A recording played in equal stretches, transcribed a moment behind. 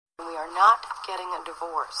We are not getting a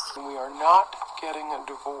divorce. We are not getting a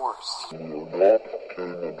divorce. We are not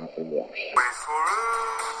getting a divorce. Wait for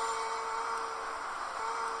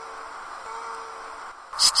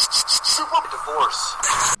Super divorce.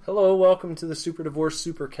 Hello, welcome to the Super Divorce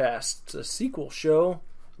Supercast. It's a sequel show,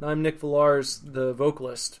 and I'm Nick Villars, the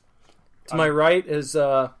vocalist. To my right is,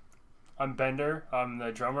 I'm Bender, I'm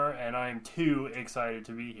the drummer, and I am too excited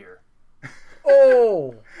to be here.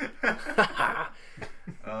 Oh! Get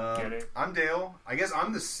it? I'm Dale. I guess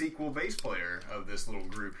I'm the sequel bass player of this little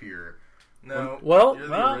group here. No, Well- you're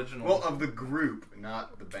well- the original. Well, of the group,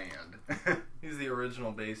 not the band. He's the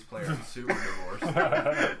original bass player of Super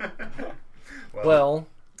Divorce. Well,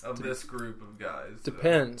 Of this group of guys.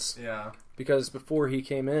 depends. Yeah. Because before he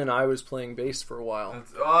came in, I was playing bass for a while.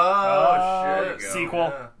 That's, there shit. you go. Sequel.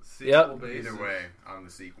 Yeah. Sequel Yep. bass. Either way, I'm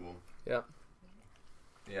the sequel. Yep.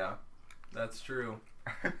 Yeah. That's true.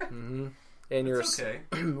 Mm-hmm. And you're It's okay.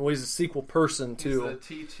 always a sequel person, too. He's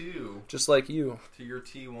the T2 Just like you, to your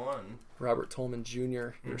T1. Robert Tolman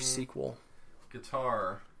Jr., your sequel.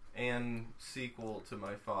 Guitar. And sequel to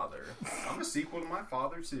my father. I'm a sequel to my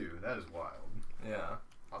father, too. That is wild. Yeah.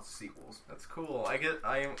 Lots of sequels. That's cool. I get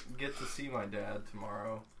to see my dad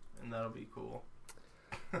tomorrow, and that'll be cool.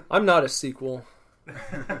 I'm not a sequel.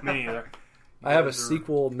 Me either. I have a Guys are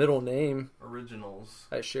sequel middle name. Originals.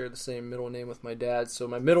 I share the same middle name with my dad, so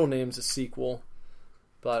my middle name's a sequel,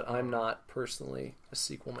 but I'm not personally a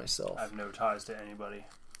sequel myself. I have no ties to anybody.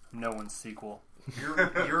 No one's sequel.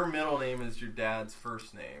 Your middle name is your dad's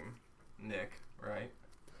first name, Nick, right?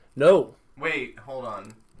 No. Wait, hold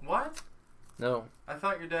on. What? No. I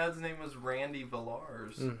thought your dad's name was Randy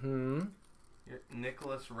Villars. Mm-hmm.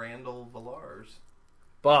 Nicholas Randall Villars.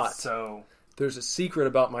 But So, there's a secret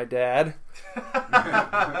about my dad.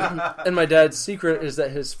 And my dad's secret is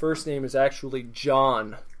that his first name is actually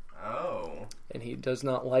John. Oh. And he does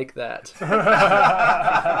not like that.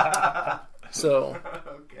 So,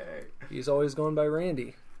 Okay. he's always going by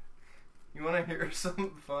Randy. You want to hear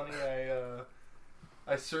something funny?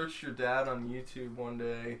 I searched your dad on YouTube one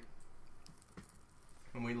day,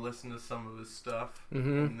 and we listened to some of his stuff.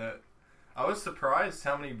 Mm-hmm. And that I was surprised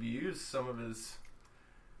how many views some of his.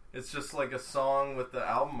 It's just like a song with the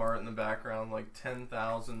album art in the background, like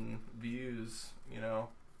 10,000 views. You know,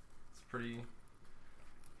 it's pretty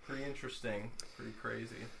interesting, pretty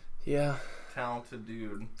crazy. Yeah. Talented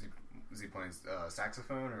dude, Was he playing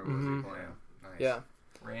saxophone, or was Mhm. he playing? Nice. Yeah.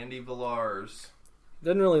 Randy Villars.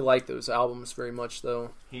 Doesn't really like those albums very much,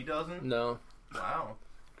 though. He doesn't. No. Wow.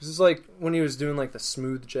 Because it's like when he was doing like the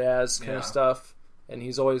smooth jazz kind Yeah. of stuff, and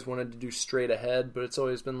he's always wanted to do straight ahead, but it's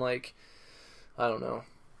always been like, I don't know.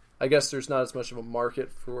 I guess there's not as much of a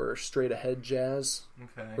market for straight ahead jazz,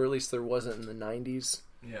 Okay. or at least there wasn't in the 90s.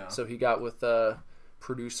 Yeah. So he got with a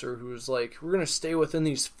producer who was like, we're going to stay within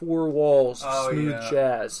these four walls of smooth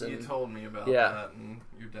jazz. You And told me about Yeah. that, and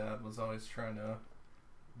your dad was always trying to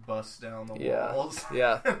bust down the Yeah. walls.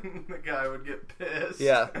 Yeah. And the guy would get pissed.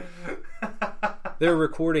 Yeah. They were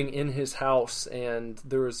recording in his house, and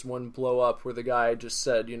there was one blow up where the guy just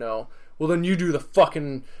said, well, then you do the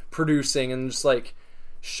fucking producing, and just like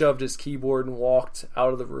shoved his keyboard and walked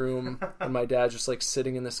out of the room. And my dad just like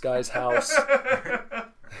sitting in this guy's house.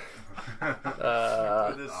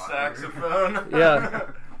 With his saxophone.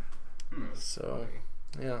 Yeah. So,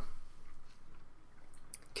 yeah.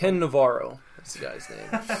 Ken Navarro. That's the guy's name.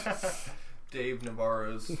 Dave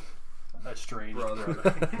Navarro's that's strange. brother.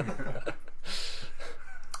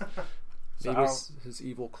 So Maybe it's his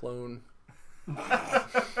evil clone. I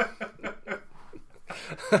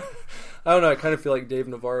don't know. I kind of feel like Dave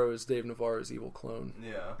Navarro is Dave Navarro's evil clone.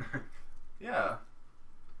 Yeah. Yeah.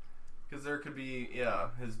 Because there could be,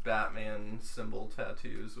 his Batman symbol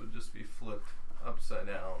tattoos would just be flipped upside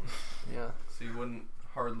down. Yeah. So you wouldn't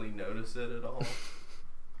hardly notice it at all.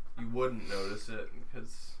 You wouldn't notice it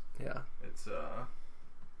because Yeah. it's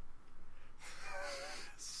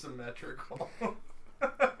symmetrical.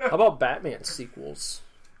 How about Batman sequels?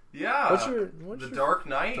 Yeah. What's The your Dark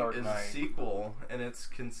Knight Dark is Knight. a sequel, and it's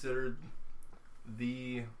considered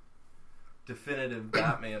the definitive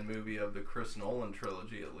Batman movie of the Chris Nolan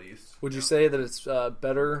trilogy, at least. Would you say that it's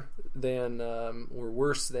better than or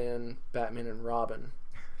worse than Batman and Robin?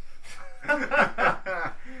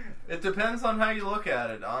 It depends on how you look at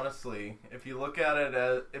it, honestly. If you look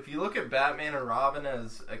at Batman and Robin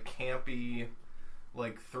as a campy,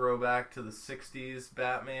 like, throwback to the 60s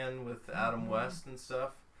Batman with Adam West and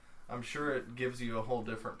stuff, I'm sure it gives you a whole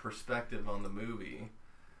different perspective on the movie.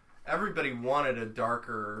 Everybody wanted a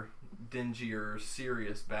darker, dingier,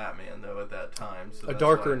 serious Batman, though, at that time. So A that's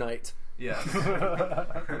Darker why- Knight. Yes.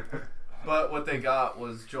 But what they got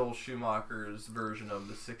was Joel Schumacher's version of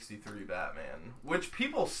the '63 Batman, which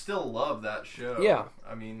people still love that show. Yeah.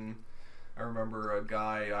 I mean, I remember a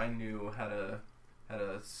guy I knew had a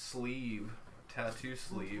tattoo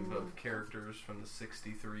sleeve of characters from the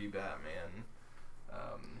 '63 Batman.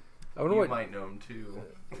 I wonder you what might know him too.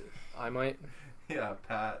 I might. Yeah,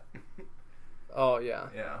 Pat. Oh yeah.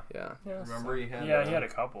 Yeah. Yeah. Remember he had he had a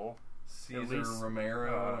couple. Caesar least.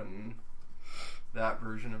 Romero and that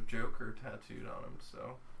version of Joker tattooed on him.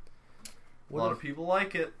 So a lot of people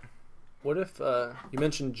like it. What if you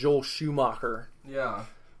mentioned Joel Schumacher? Yeah.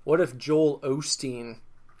 What if Joel Osteen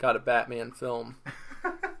got a Batman film?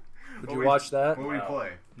 Would you watch that? What would he play?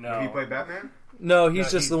 No. Would he play Batman? No, he's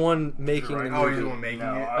just the one making the Oh, movie. he's the one making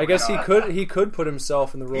No, it? I guess he could put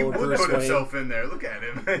himself in the He role of would Bruce put Wayne. himself in there. Look at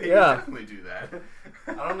him. He Yeah. would definitely do that.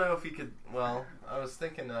 I don't know if he could. Well, I was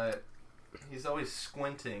thinking he's always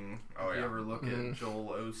squinting. Oh, if you yeah. ever look at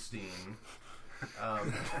Joel Osteen.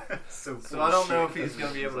 So So I don't know if he's going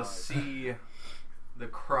to be able to see the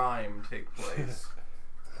crime take place.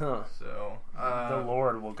 Huh. So The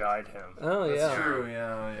Lord will guide him. Oh that's yeah. true.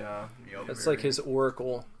 Yeah. Yep. That's like his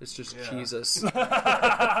oracle. It's just Yeah. Jesus.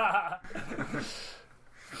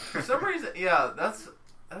 For some reason, yeah,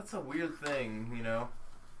 that's a weird thing, you know.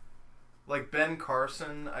 Like Ben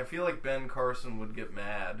Carson, I feel like Ben Carson would get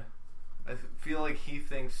mad. I feel like he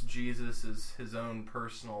thinks Jesus is his own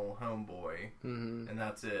personal homeboy, and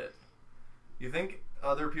that's it. You think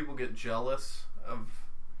other people get jealous of?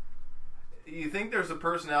 You think there's a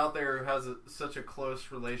person out there who has such a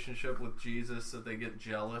close relationship with Jesus that they get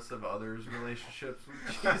jealous of others' relationships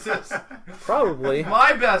with Jesus? Probably.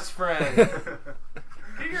 My best friend.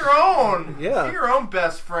 Get your own. Yeah. Get your own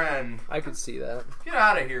best friend. I could see that. Get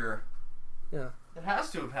out of here. Yeah. It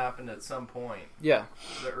has to have happened at some point. Yeah.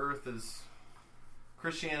 The earth is...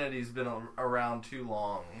 Christianity's been around too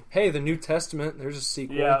long. Hey, the New Testament. There's a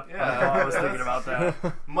sequel. Yeah, Yeah. I was thinking about that.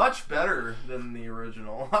 Much better than the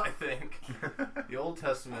original, I think. The Old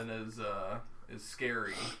Testament is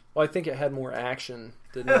scary. Well, I think it had more action,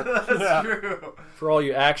 didn't it? That's Yeah. true. For all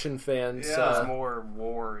you action fans, Yeah. There's more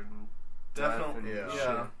war and Definitely. death and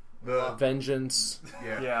Yeah. The vengeance.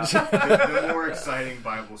 Yeah. the more exciting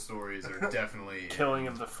Bible stories are definitely killing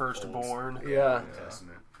of the firstborn. Yeah. Old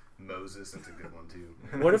Testament. Moses, that's a good one too.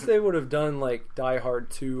 What if they would have done like Die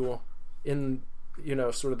Hard 2 in,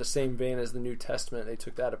 sort of the same vein as the New Testament? They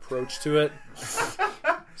took that approach to it.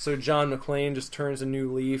 So John McClane just turns a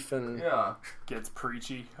new leaf and Yeah. Gets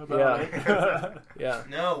preachy about it. yeah.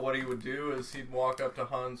 No, what he would do is he'd walk up to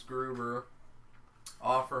Hans Gruber,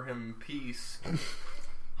 offer him peace.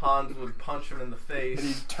 Hans would punch him in the face. And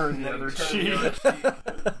he'd turn the and then other he'd turn cheek. the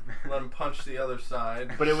other cheek. Let him punch the other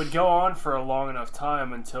side. But it would go on for a long enough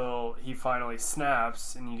time until he finally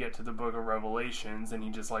snaps and you get to the book of Revelations and he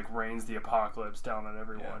just like rains the apocalypse down on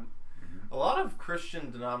everyone. A lot of Christian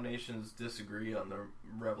denominations disagree on the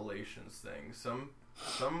Revelations thing.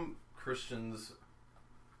 Some Christians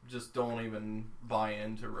just don't even buy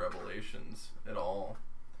into Revelations at all.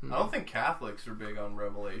 I don't think Catholics are big on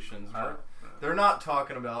Revelations. They're not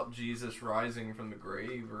talking about Jesus rising from the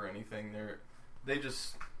grave or anything.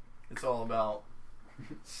 It's all about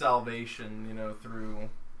salvation, through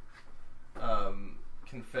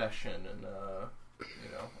confession and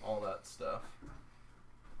all that stuff.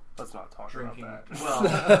 Let's not talk Drinking. about that.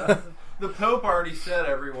 Well, the Pope already said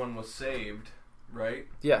everyone was saved, right?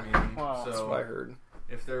 Yeah. I mean, Well, That's so what I heard.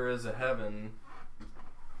 if there is a heaven,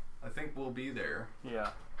 I think we'll be there. Yeah.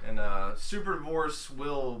 And Super Divorce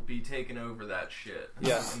will be taking over that shit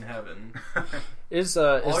in heaven.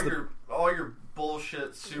 All your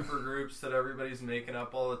bullshit super groups that everybody's making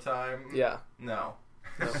up all the time. Yeah. No.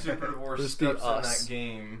 Super Divorce Just be steps in us. that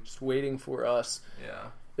game. Just waiting for us. Yeah.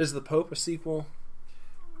 Is the Pope a sequel?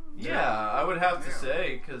 Yeah, I would have to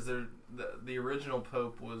say, because the original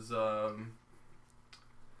Pope was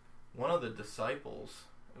one of the disciples.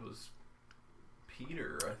 It was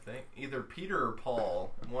Peter, I think. Either Peter or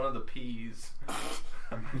Paul. One of the P's.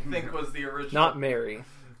 I think was the original. Not Mary.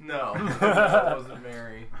 No, it wasn't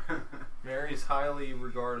Mary. Mary's highly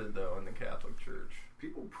regarded, though, in the Catholic Church.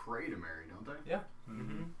 People pray to Mary, don't they? Yeah.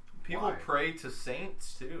 Mm-hmm. People Why? pray to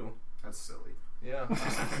saints, too. That's silly. Yeah.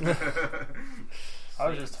 I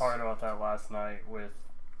was just talking about that last night with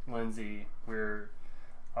Lindsay, where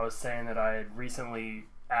I was saying that I had recently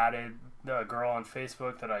added a girl on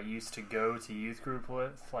Facebook that I used to go to youth group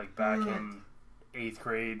with, like back in 8th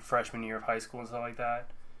grade, freshman year of high school and stuff like that.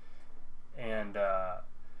 And,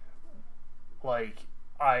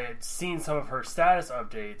 I had seen some of her status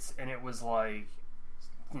updates, and it was like,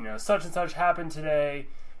 such and such happened today,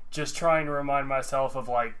 just trying to remind myself of,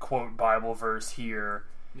 quote, Bible verse here.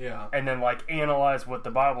 Yeah. and then like analyze what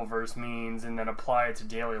the Bible verse means and then apply it to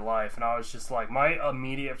daily life. And I was just like, my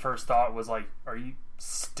immediate first thought was like, are you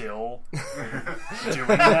still doing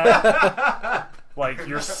that? Like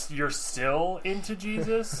you're still into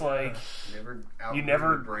Jesus? Like you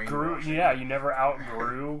never grew. Yeah, you never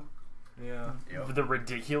outgrew. Yeah. The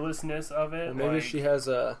ridiculousness of it. Well, maybe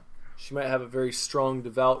like, she might have a very strong,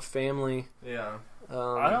 devout family. Yeah.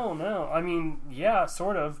 I don't know. I mean, yeah,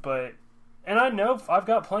 sort of, but... And I know I've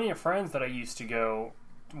got plenty of friends that I used to go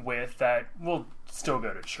with that will still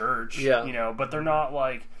go to church, Yeah. you know, but they're not,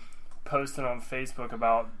 like, posting on Facebook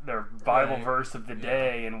about their Bible Right. verse of the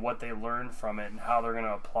day and what they learned from it and how they're going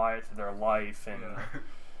to apply it to their life. And Yeah.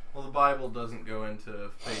 Well, the Bible doesn't go into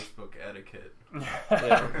Facebook etiquette.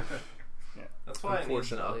 Yeah. That's why it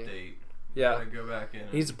needs an Unfortunately. update. Yeah. Gotta go back in.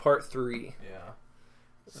 and- Needs a part 3. Yeah.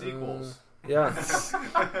 Sequels. Yeah.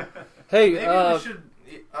 Hey, Maybe we should.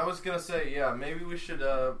 I was gonna say, yeah. Maybe we should.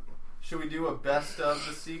 Should we do a best of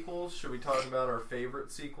the sequels? Should we talk about our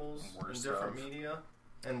favorite sequels Worst in different of. media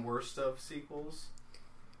and worst of sequels?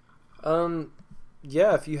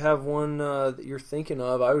 yeah, if you have one that you're thinking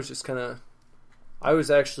of, I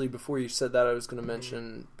was actually, before you said that, I was going to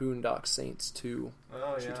mention Boondock Saints 2.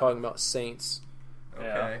 Oh yeah. You're talking about Saints.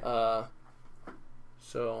 Okay.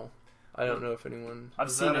 So, I don't know if anyone... I've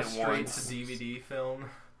Was seen that a it straight once. to DVD film?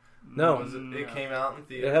 No. Was it? It came out in It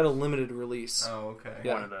theaters. had a limited release. Oh, okay.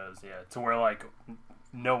 Yeah. One of those, yeah. To where, like,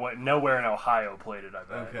 nowhere in Ohio played it, I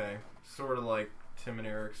bet. Okay. Sort of like Tim and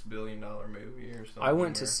Eric's $1 billion movie or something. I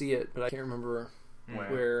went to where- see it, but I can't remember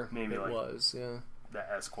where Maybe it like was. Yeah, the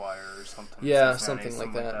Esquire or something. Yeah, Cincinnati,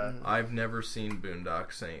 something like that. I've never seen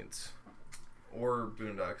Boondock Saints or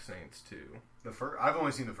Boondock Saints 2. I've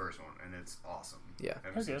only seen the first one, and it's awesome. Yeah. I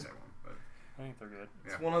haven't seen the Okay. second one, but I think they're good.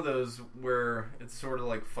 It's one of those where it's sort of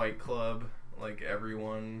like Fight Club. Like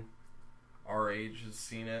everyone our age has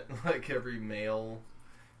seen it. Like every male,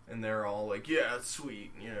 and they're all like, "Yeah, it's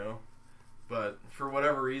sweet," you know. But for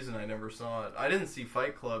whatever reason, I never saw it. I didn't see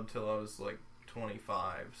Fight Club till I was like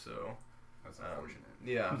 25. So that's unfortunate.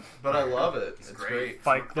 yeah, but I love it. It's great.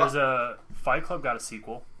 great. There's a Fight Club got a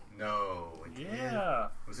sequel. No. it didn't. Yeah.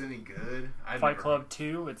 Was it any good? I'd Fight never- Club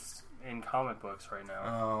 2, it's in comic books right now.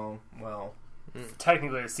 Oh well,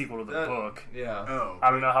 Technically a sequel to the that- book. yeah. Oh.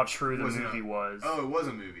 I don't know how true the Was it movie a- was. Oh, it was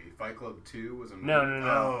a movie. Fight Club 2 was a movie. No.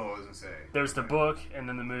 Oh, I was gonna say. There's the book and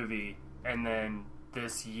then the movie, and then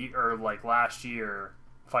this year, or like last year,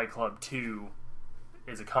 Fight Club 2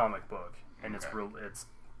 is a comic book, and Okay. it's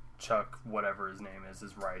Chuck, whatever his name is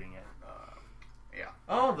writing it. Yeah.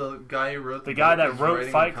 Oh, the guy who wrote The guy book that is wrote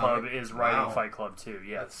writing Fight the Club comic? is writing Wow. Fight Club 2,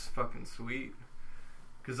 yes. That's fucking sweet.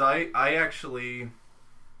 Because I actually,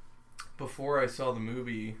 before I saw the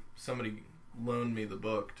movie, somebody loaned me the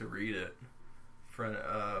book to read it. Friend,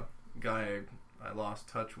 guy I lost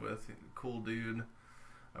touch with, cool dude.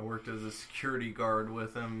 I worked as a security guard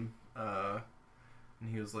with him, and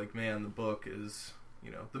he was like, "Man, the book is." You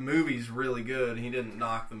know, the movie's really good. He didn't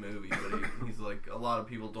knock the movie, but he's like, a lot of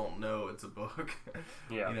people don't know it's a book.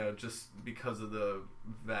 Yeah. You know, just because of the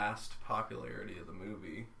vast popularity of the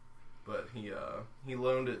movie. But he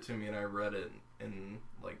loaned it to me, and I read it in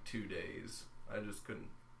like 2 days. I just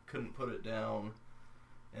couldn't put it down,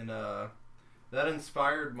 and that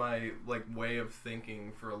inspired my like way of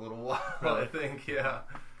thinking for a little while. I think, yeah.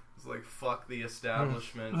 It's like, fuck the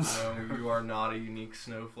establishment, you know, you are not a unique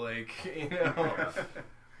snowflake, you know.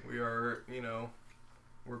 We are, you know,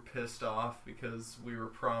 we're pissed off because we were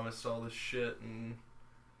promised all this shit and,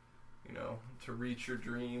 you know, to reach your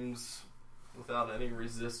dreams without any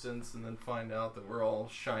resistance and then find out that we're all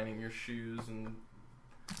shining your shoes and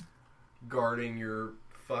guarding your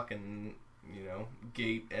fucking, you know,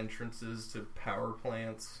 gate entrances to power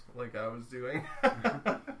plants like I was doing.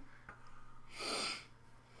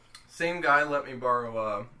 Same guy let me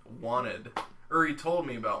borrow Wanted, or he told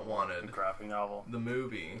me about Wanted, Graphic novel. the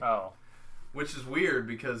movie, Oh, which is weird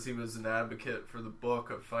because he was an advocate for the book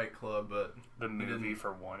of Fight Club, but the he movie didn't-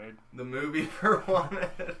 for Wanted. the movie for Wanted.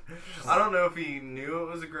 I don't know if he knew it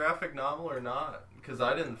was a graphic novel or not, because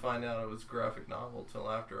I didn't find out it was a graphic novel till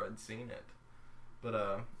after I'd seen it.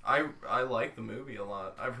 But I like the movie a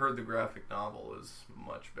lot. I've heard the graphic novel is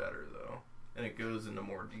much better though, and it goes into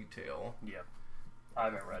more detail. Yep. I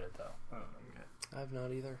haven't read it though. I don't know. I've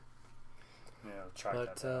not either. Yeah, try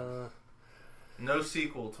But that out. No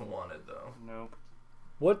sequel to Wanted though. Nope.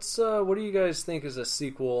 what do you guys think is a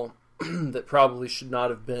sequel that probably should not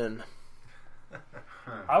have been?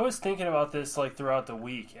 I was thinking about this like throughout the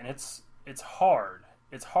week, and it's hard.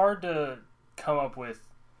 It's hard to come up with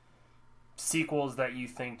sequels that you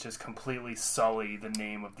think just completely sully the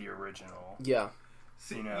name of the original. Yeah.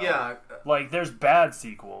 You know? Yeah. Like, there's bad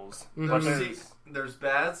sequels. But There's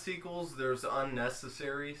bad sequels, there's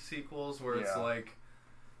unnecessary sequels where it's like,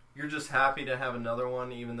 you're just happy to have another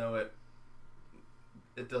one even though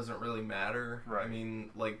it doesn't really matter. Right. I mean,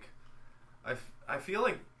 like, I feel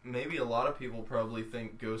like maybe a lot of people probably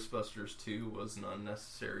think Ghostbusters 2 was an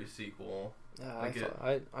unnecessary sequel.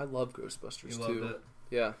 I love Ghostbusters You 2. loved it?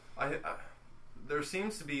 Yeah. I there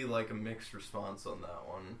seems to be like a mixed response on that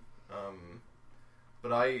one.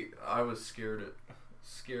 But I was scared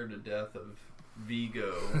to death of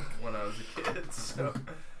Vigo when I was a kid, so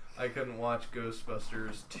I couldn't watch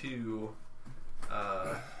Ghostbusters 2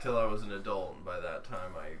 till I was an adult, and by that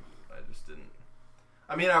time I just didn't.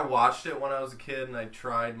 I mean, I watched it when I was a kid, and I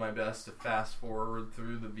tried my best to fast forward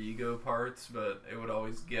through the Vigo parts, but it would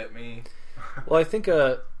always get me. Well, I think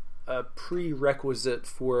a prerequisite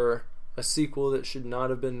for a sequel that should not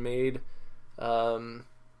have been made,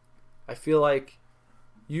 I feel like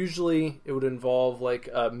usually it would involve like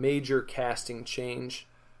a major casting change.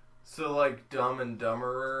 So, like, Dumb and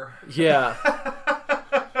Dumberer? Yeah.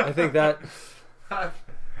 I think that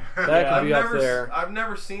could be up there. I've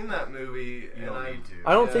never seen that movie, You and don't need to.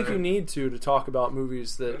 I don't think you need to talk about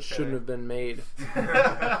movies that shouldn't have been made.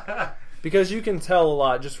 Because you can tell a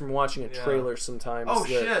lot just from watching a trailer sometimes. Oh,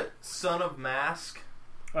 shit. Son of Mask.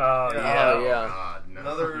 Oh, Yeah. God, no.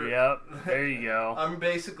 Another. Yep, there you go. I'm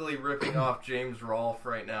basically ripping off James Rolfe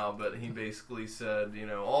right now, but he basically said, you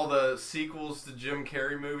know, all the sequels to Jim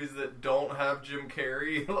Carrey movies that don't have Jim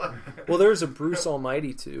Carrey. Well, there's a Bruce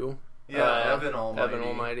Almighty too. Yeah, Evan Almighty. Evan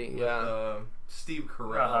Almighty, with, yeah. Steve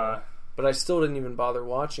Carell. But I still didn't even bother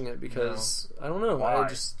watching it because I don't know. Why? I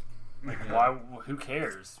just Why? Who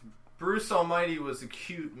cares? Bruce Almighty was a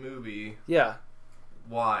cute movie. yeah.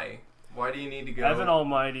 Why? Why do you need to go? Evan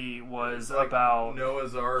Almighty was like about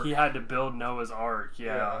Noah's Ark. he had to build Noah's Ark,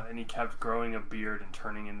 Yeah. and he kept growing a beard and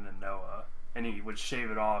turning into Noah, and he would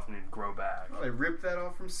shave it off and it'd grow back. Oh, they ripped that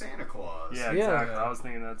off from Santa Claus. Yeah, Yeah. exactly. I was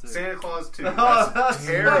thinking that too. Santa Claus 2. Oh, That's a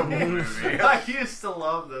terrible funny. movie. I used to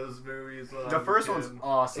love those movies. When I The was a first kid. one's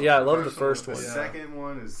awesome. Yeah, I love the first The one. Yeah. second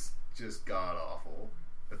one is just god awful.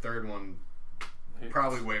 The third one,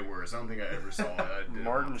 probably way worse. I don't think I ever saw it. I did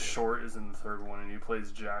Martin not. Short is in the third one, and he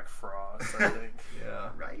plays Jack Frost, I think. Yeah.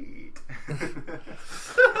 Right.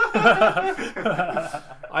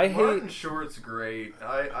 I hate. Martin Short's great.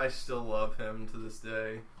 I still love him to this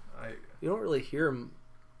day. You don't really hear him.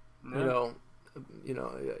 No. You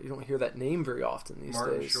don't hear that name very often these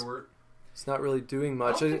Martin days. Short. He's not really doing I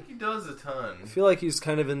much. don't think he does a ton. I feel like he's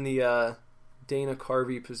kind of in the Dana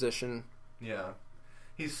Carvey position. Yeah.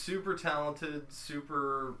 He's super talented,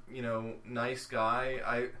 super, nice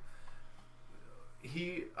guy.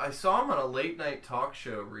 I saw him on a late night talk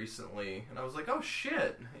show recently, and I was like, oh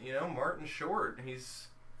shit, Martin Short. He's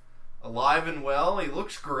alive and well. He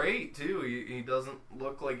looks great too. He doesn't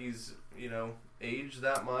look like he's, aged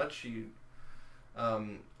that much.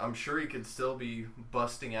 I'm sure he could still be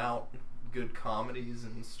busting out good comedies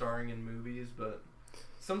and starring in movies, but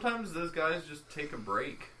sometimes those guys just take a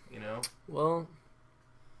break, Well,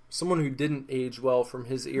 someone who didn't age well from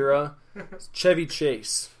his era, is Chevy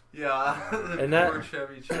Chase. Yeah, And poor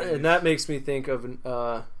Chevy Chase. And that makes me think of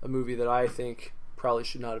a movie that I think probably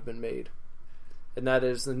should not have been made. And that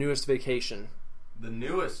is The Newest Vacation. The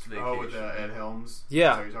Newest Vacation. Oh, with Ed Helms? Yeah.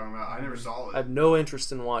 That's what you're talking about? I never saw it. I have no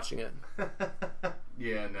interest in watching it.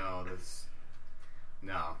 Yeah, no, that's...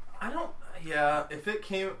 No. I don't. Yeah, if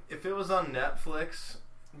it was on Netflix,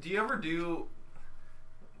 do you ever do?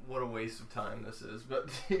 What a waste of time this is. But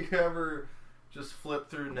do you ever just flip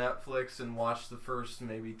through Netflix and watch the first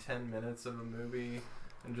maybe 10 minutes of a movie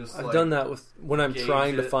and just? I've done that when I'm gauge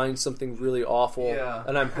trying to it. find something really awful, Yeah.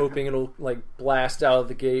 and I'm hoping it'll like blast out of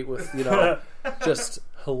the gate with just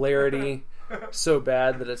hilarity so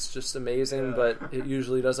bad that it's just amazing, Yeah. but it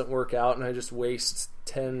usually doesn't work out, and I just waste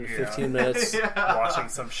 10, 15 minutes. Yeah. Watching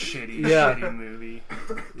some shitty movie.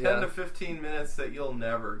 10 to 15 minutes that you'll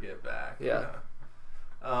never get back. Yeah.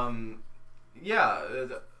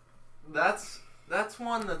 That's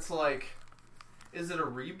one that's like, is it a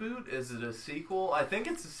reboot? Is it a sequel? I think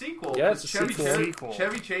it's a sequel. Yeah, it's a 'cause sequel.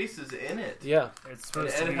 Chevy Chase is in it. Yeah. It's And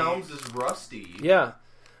supposed to Ed be. Helms is Rusty. Yeah.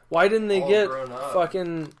 Why didn't they All get grown up.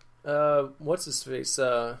 fucking what's his face?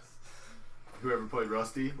 Whoever played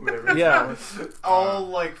Rusty? Whatever. Yeah. All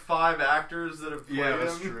like 5 actors that have played Yeah,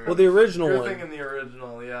 that's him. true. Well, the original Griffin one. in the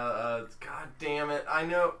original, yeah. God damn it! I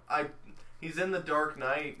know. He's in the Dark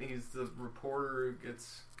Knight. He's the reporter who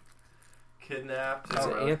gets kidnapped. Is Oh,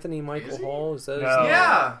 it really? Anthony Michael Is he? Hall? Is that his No. name?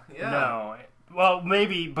 Yeah. No. Well,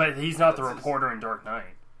 maybe, but he's not the That's his- reporter in Dark Knight.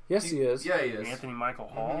 Yes, he is. Yeah, he is. Anthony Michael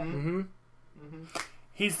Hall. Mhm. Mm-hmm.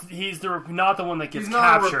 He's not the one that gets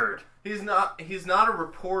captured. He's not a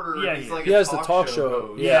reporter. Yeah, he's like he a has the talk show.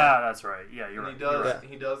 host. Yeah, that's right. Yeah, you're And right.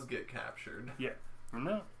 he does get captured. Yeah.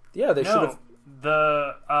 No. Yeah, they should have.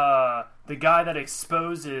 The guy that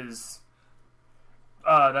exposes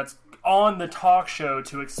that's on the talk show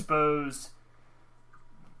to expose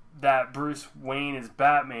that Bruce Wayne is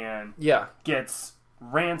Batman. Yeah. Gets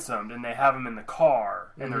ransomed, and they have him in the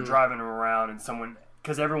car, and they're driving him around, and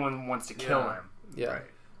because everyone wants to kill him. Yeah. Right.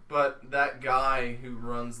 But that guy who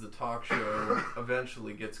runs the talk show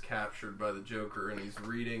eventually gets captured by the Joker, and he's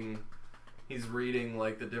reading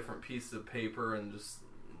like the different pieces of paper and just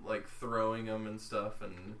like throwing them and stuff,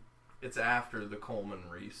 and it's after the Coleman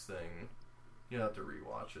Reese thing. You have to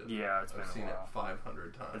rewatch it. Yeah, I've seen it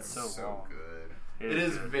 500 times. It's so So long. good. It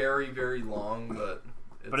is very, very long, but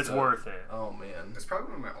it's worth it. Oh man, It's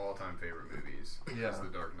probably one of my all-time favorite movies. Yeah. It's The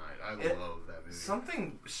Dark Knight. I love that movie.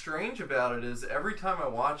 something strange about it is every time I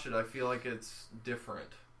watch it, I feel like it's different.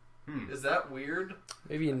 Is that weird?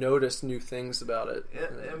 Maybe you notice new things about it.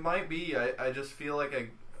 It might be. I just feel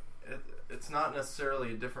like it's not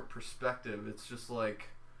necessarily a different perspective. It's just like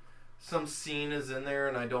some scene is in there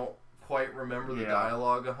and I don't quite remember the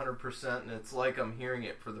dialogue 100%, and it's like I'm hearing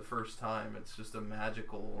it for the first time. It's just a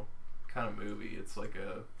magical kind of movie. It's like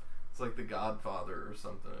The Godfather or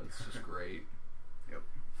something. It's just great. Yep.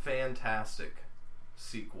 Fantastic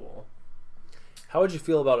sequel. How would you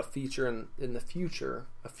feel about a feature in the future?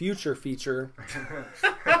 A future feature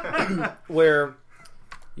where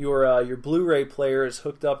your Blu-ray player is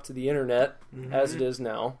hooked up to the internet, as it is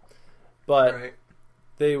now, but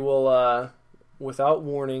they will, without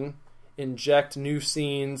warning, inject new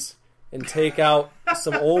scenes and take out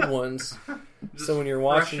some old ones. Just so when you're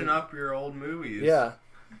watching, freshen up your old movies. yeah,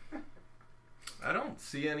 I don't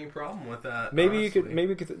see any problem with that. maybe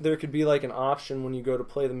honestly. there could be like an option when you go to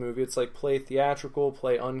play the movie. It's like play theatrical,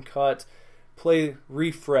 play uncut, play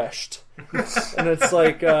refreshed, and it's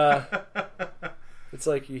like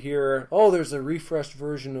you hear, oh, there's a refreshed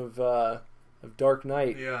version of Dark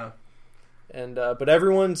Knight. Yeah. And but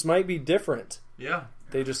everyone's might be different. Yeah.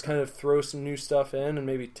 They just kind of throw some new stuff in and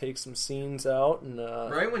maybe take some scenes out. And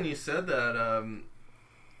right when you said that,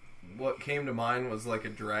 what came to mind was like a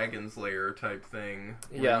Dragon's Lair type thing,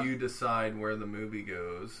 where you decide where the movie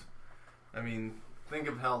goes. I mean, think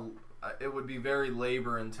of how it would be very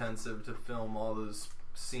labor intensive to film all those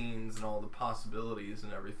scenes and all the possibilities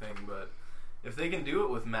and everything. But if they can do it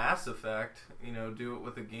with Mass Effect, do it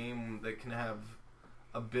with a game that can have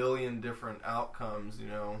a billion different outcomes,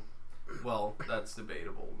 well, that's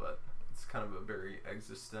debatable, but it's kind of a very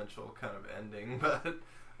existential kind of ending.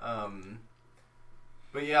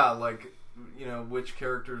 But yeah, like, which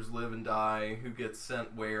characters live and die, who gets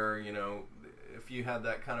sent where, if you had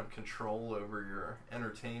that kind of control over your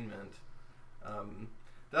entertainment.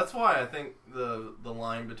 That's why I think the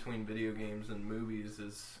line between video games and movies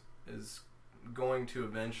is going to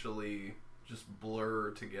eventually just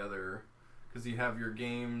blur together. Because you have your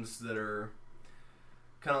games that are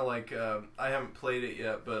kind of like, I haven't played it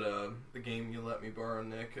yet, but the game you let me borrow,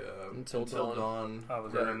 Nick, Until Dawn. I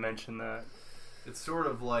was going to mention that. It's sort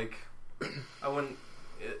of like,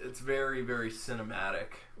 it's very, very cinematic.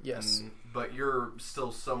 Yes. But you're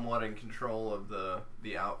still somewhat in control of the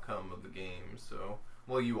outcome of the game, so,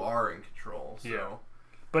 well, you are in control, so. Yeah.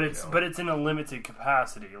 But it's in a limited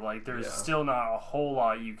capacity. Like, there's still not a whole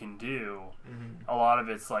lot you can do. Mm-hmm. A lot of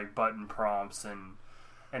it's like button prompts and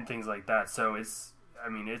things like that. So it's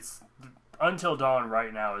Until Dawn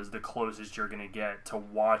right now is the closest you're going to get to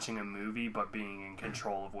watching a movie but being in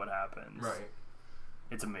control of what happens. Right.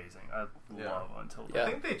 It's amazing. I love Until Dawn. I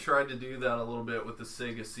think they tried to do that a little bit with the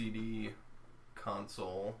Sega CD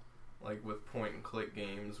console, like with point and click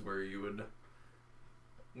games where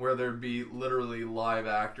there'd be literally live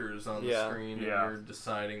actors on the screen and you're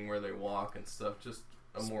deciding where they walk and stuff. Just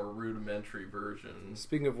a more rudimentary version.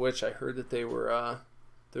 Speaking of which, I heard that they're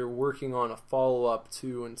working on a follow-up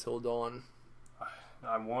to Until Dawn.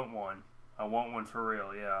 I want one. I want one for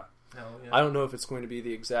real, yeah. Hell yeah. I don't know if it's going to be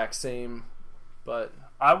the exact same, but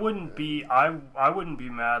I wouldn't be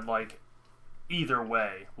mad, like, either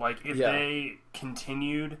way. Like, if they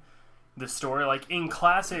continued the story, like in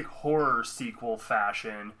classic horror sequel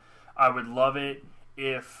fashion, I would love it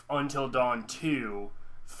if Until Dawn 2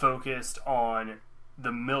 focused on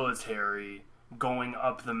the military going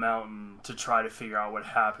up the mountain to try to figure out what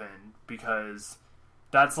happened, because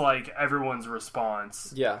that's like everyone's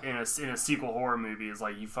response in a sequel horror movie is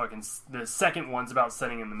like, the second one's about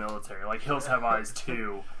setting in the military. Like Hills Have Eyes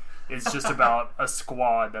 2 is just about a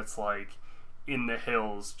squad that's like in the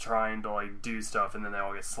hills trying to like do stuff, and then they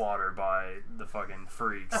all get slaughtered by the fucking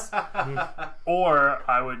freaks. Or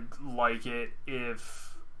I would like it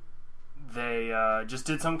if they just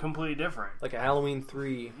did something completely different, like a Halloween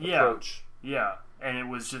 3 approach. Yeah, and it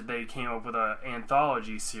was just they came up with an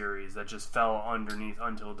anthology series that just fell underneath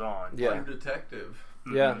Until Dawn. Yeah, True Detective.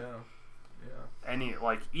 Yeah. Any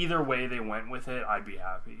like either way they went with it, I'd be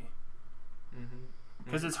happy.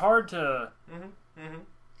 Because it's hard to.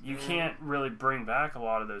 You can't really bring back a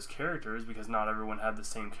lot of those characters because not everyone had the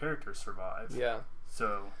same character survive. Yeah.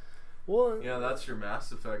 So. Well. Yeah, that's your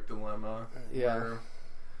Mass Effect dilemma. Yeah.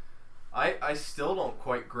 I still don't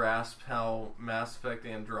quite grasp how Mass Effect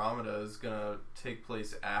Andromeda is gonna take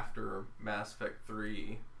place after Mass Effect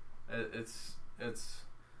 3. It's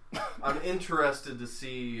I'm interested to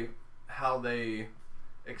see how they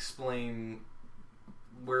explain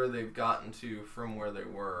where they've gotten to from where they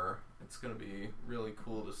were. It's going to be really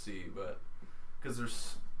cool to see, but because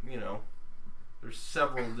there's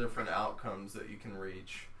several different outcomes that you can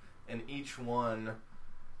reach, and each one,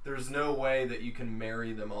 there's no way that you can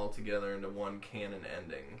marry them all together into one canon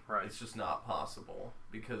ending. Right. It's just not possible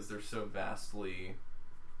because they're so vastly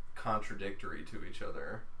contradictory to each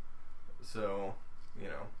other. So,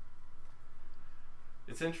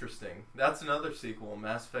 it's interesting. That's another sequel,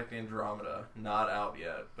 Mass Effect Andromeda, not out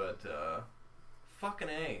yet, but fucking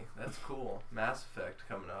A, that's cool. Mass Effect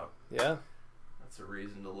coming up. Yeah. That's a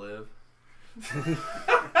reason to live.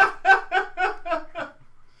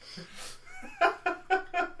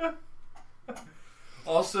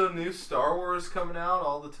 Also, new Star Wars coming out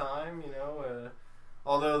all the time,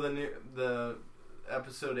 although the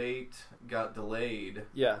episode 8 got delayed.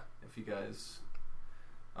 Yeah. If you guys,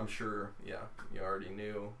 I'm sure, you already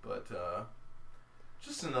knew, but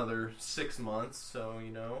just another 6 months, so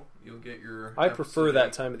you'll get your. I prefer episode that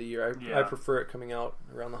 8. time of the year. I prefer it coming out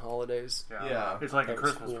around the holidays. Yeah. It's like a That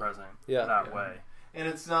was Christmas cool. present. Yeah. That way. And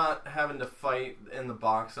it's not having to fight in the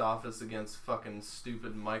box office against fucking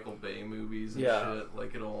stupid Michael Bay movies and shit.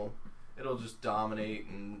 Like it'll just dominate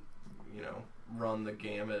and run the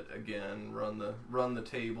gamut again, run the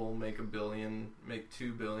table, make $1 billion, make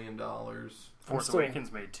 $2 billion. Force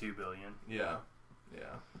Awakens made $2 billion. Yeah.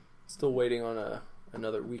 Still waiting on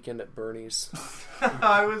another Weekend at Bernie's.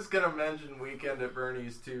 I was gonna mention Weekend at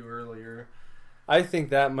Bernie's too earlier. I think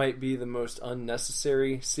that might be the most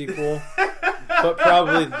unnecessary sequel, but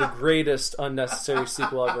probably the greatest unnecessary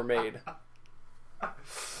sequel ever made.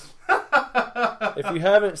 If you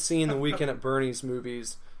haven't seen the Weekend at Bernie's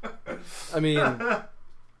movies, I mean,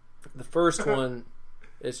 the first one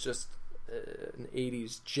is just an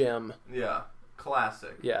 80s gem. Yeah,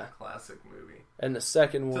 classic. Yeah. Classic movie. And the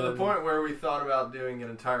second one... To the point where we thought about doing an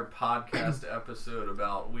entire podcast episode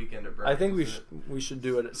about Weekend at Bernie's. I think we should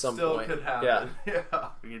do it at some point. Still could happen. Yeah.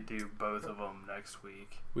 We could do both of them next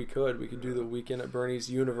week. We could do the Weekend at Bernie's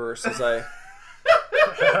universe, as I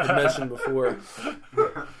had mentioned before.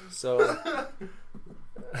 So...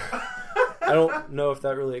 I don't know if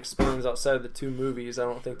that really explains outside of the 2 movies. I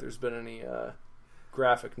don't think there's been any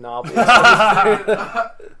graphic novels.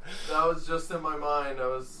 That was just in my mind. I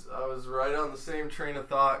was right on the same train of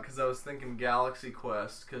thought because I was thinking Galaxy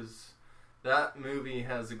Quest because that movie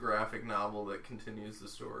has a graphic novel that continues the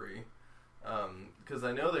story. Because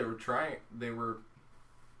I know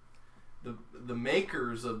the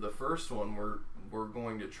makers of the first one were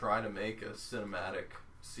going to try to make a cinematic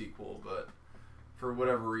sequel, but for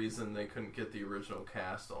whatever reason they couldn't get the original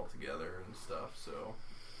cast all together and stuff. So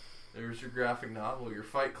there's your graphic novel, your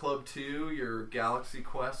Fight Club 2, your Galaxy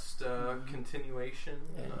Quest continuation,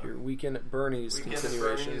 And your Weekend at Bernie's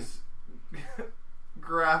continuation. Bernie's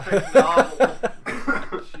graphic novel.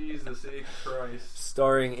 Jesus H. Christ.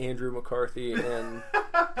 Starring Andrew McCarthy and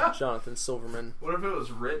Jonathan Silverman. What if it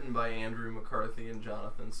was written by Andrew McCarthy and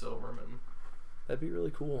Jonathan Silverman? That'd be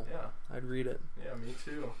really cool. Yeah. I'd read it. Yeah, me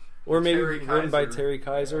too. Or maybe Terry written by Kaiser. Terry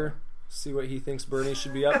Kaiser. Yeah. See what he thinks Bernie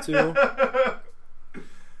should be up to.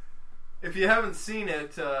 If you haven't seen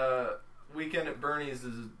it, Weekend at Bernie's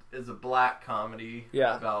is a black comedy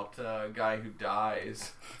about a guy who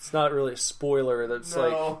dies. It's not really a spoiler. That's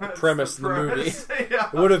like the premise of the movie. Yeah.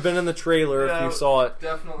 It would have been in the trailer if you saw it.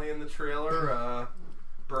 Definitely in the trailer.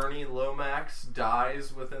 Bernie Lomax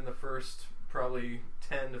dies within the first probably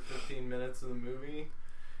 10 to 15 minutes of the movie.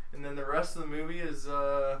 And then the rest of the movie is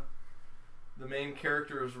the main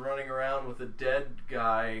character is running around with a dead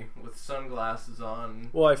guy with sunglasses on.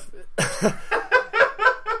 Well,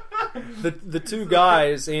 the 2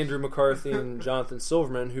 guys, Andrew McCarthy and Jonathan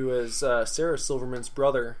Silverman, who is Sarah Silverman's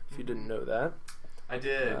brother, if you didn't know that. I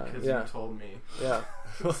did, because yeah. you told me. Yeah.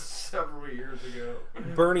 Several years ago.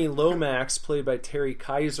 Bernie Lomax, played by Terry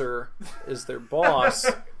Kaiser, is their boss,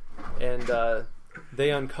 and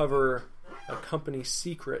they uncover a company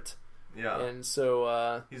secret. Yeah. And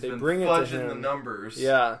so He's they been bring it to fudging him. the numbers.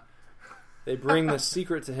 Yeah. They bring the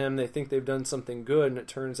secret to him. They think they've done something good, and it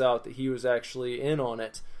turns out that he was actually in on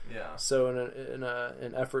it. Yeah. So in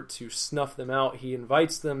an effort to snuff them out, he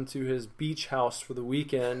invites them to his beach house for the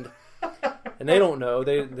weekend. And they don't know.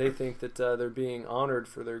 They think that they're being honored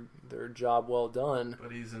for their job well done.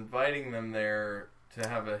 But he's inviting them there to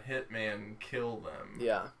have a hitman kill them.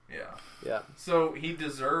 Yeah. Yeah. Yeah. So he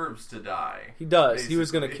deserves to die. He does. Basically. He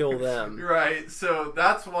was going to kill them. Right. So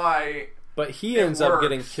that's why... But he It ends up works.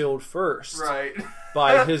 getting killed first. Right.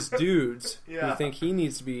 By his dudes Yeah. who think he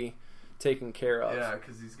needs to be taken care of. Yeah,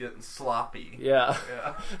 because he's getting sloppy. Yeah.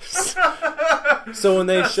 Yeah. So when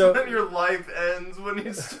they That's show... when your life ends, when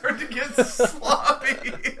you start to get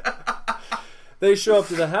sloppy. They show up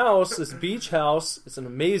to the house, this beach house. It's an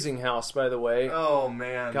amazing house, by the way. Oh,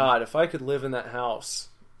 man. God, if I could live in that house,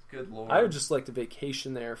 Good Lord. I would just like to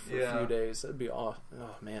vacation there for a Yeah. few days. That'd be awesome.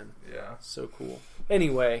 Oh, man. Yeah. So cool.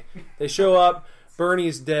 Anyway, they show up.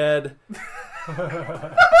 Bernie's dead.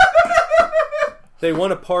 They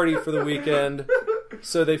want to party for the weekend,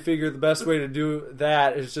 so they figure the best way to do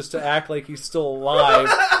that is just to act like he's still alive.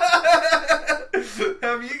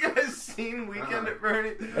 Have you guys seen Weekend at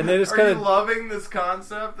Bernie's? And they just Are kinda- you loving this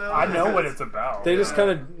concept, though? I know what it's about. They just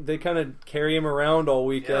kind of carry him around all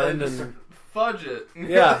weekend, just and fudge it.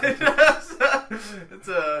 Yeah. They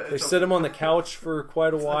they sit him on the couch for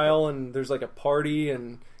quite a while, and there's like a party,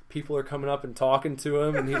 and people are coming up and talking to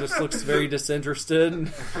him, and he just looks very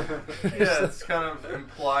disinterested. Yeah, it's kind of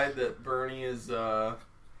implied that Bernie is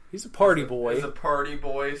He's a party boy. He's a party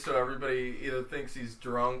boy, so everybody either thinks he's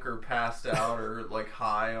drunk or passed out or like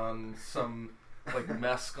high on some like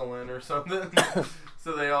mescaline or something.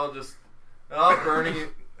 So they all just, oh, Bernie,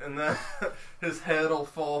 and then his head will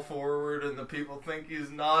fall forward, and the people think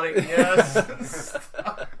he's nodding yes. And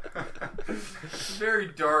stuff. It's a very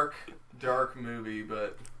dark movie,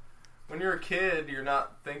 but when you're a kid, you're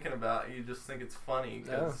not thinking about it. You just think it's funny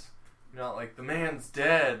because you're not like, the man's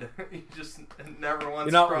dead. You just never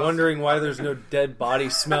once. You're not wondering why there's no dead body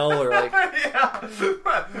smell or like. Yeah,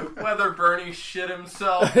 whether Bernie shit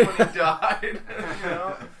himself when he died. You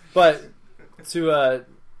know? But to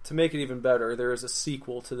make it even better, there is a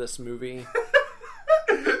sequel to this movie.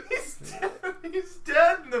 He's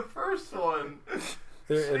dead in the first one.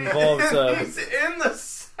 There involves He's in the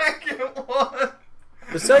second one.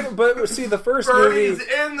 the second, but see the first Bernie's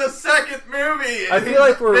movie. in the second movie. I feel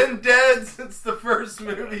like we're been dead since the first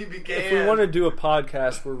movie began. If we want to do a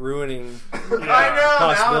podcast, we're ruining I know.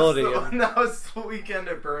 possibility. Now it's the Weekend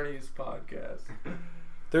at Bernie's podcast.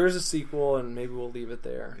 There is a sequel, and maybe we'll leave it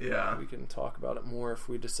there. Yeah. We can talk about it more if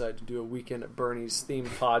we decide to do a Weekend at Bernie's themed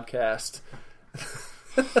podcast.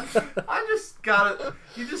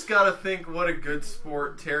 You just gotta think what a good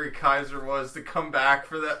sport Terry Kaiser was to come back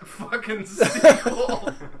for that fucking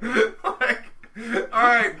sequel. Like,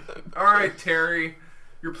 all right, Terry,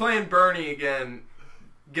 you're playing Bernie again.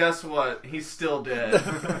 Guess what? He's still dead.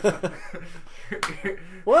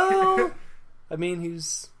 Well, I mean,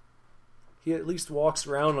 he at least walks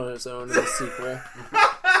around on his own in the sequel.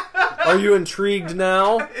 Are you intrigued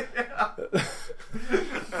now? Yeah.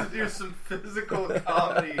 To do some physical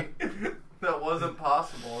comedy that wasn't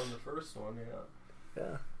possible in the first one.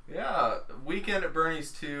 Yeah. Weekend at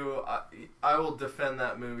Bernie's 2. I will defend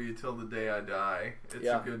that movie till the day I die. It's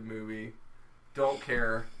a good movie. Don't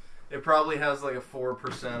care. It probably has like a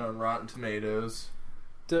 4% on Rotten Tomatoes,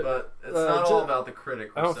 but it's not all about the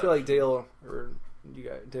critic reception. I don't feel like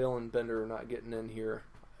Dale and Bender are not getting in here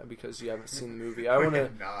because you haven't seen the movie. I want to.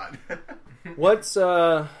 What's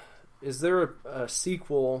is there a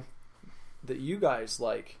sequel that you guys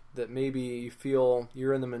like that maybe you feel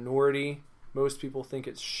you're in the minority? Most people think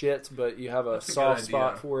it's shit, but you have a soft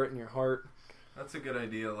spot for it in your heart. That's a good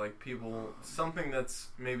idea. Like something that's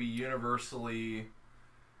maybe universally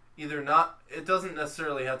either not. It doesn't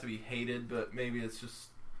necessarily have to be hated, but maybe it's just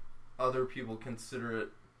other people consider it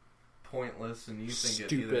pointless, and you think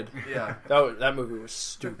stupid. It either. Yeah, that movie was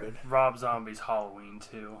stupid. Rob Zombie's Halloween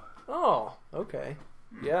 2. Oh, okay,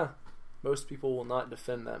 yeah. Most people will not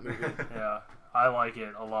defend that movie. Yeah, I like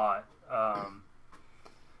it a lot. I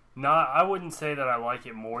wouldn't say that I like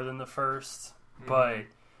it more than the first, but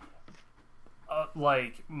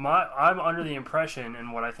I'm under the impression,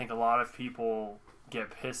 and what I think a lot of people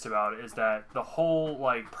get pissed about is that the whole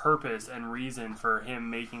purpose and reason for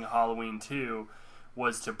him making Halloween 2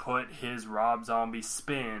 was to put his Rob Zombie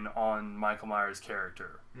spin on Michael Myers'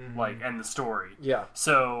 character, and the story. Yeah.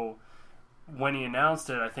 So when he announced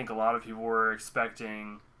it, I think a lot of people were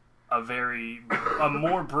expecting a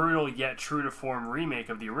more brutal yet true to form remake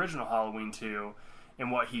of the original Halloween 2.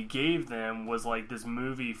 And what he gave them was like this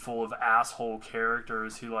movie full of asshole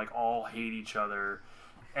characters who like all hate each other,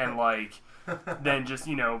 and like then just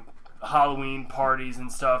Halloween parties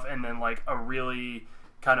and stuff, and then like a really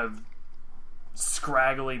kind of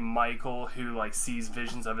scraggly Michael who like sees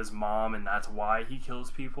visions of his mom, and that's why he kills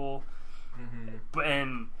people.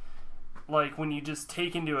 And like when you just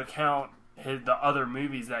take into account the other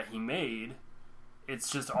movies that he made, it's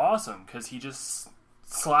just awesome because he just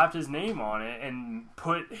slapped his name on it and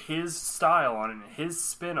put his style on it and his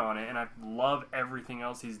spin on it, and I love everything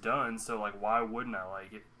else he's done, so like why wouldn't I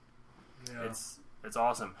like it? Yeah. It's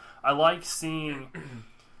awesome. I like seeing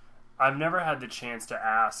I've never had the chance to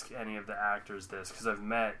ask any of the actors this because I've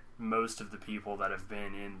met most of the people that have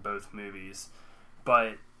been in both movies,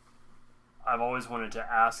 but I've always wanted to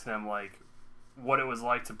ask them like what it was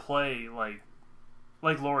like to play like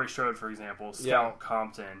Laurie Strode, for example, Scout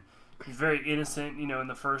Compton. He's very innocent, in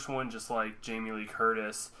the first one, just like Jamie Lee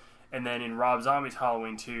Curtis. And then in Rob Zombie's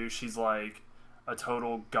Halloween 2, she's like a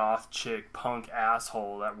total goth chick, punk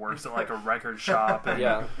asshole that works at like a record shop.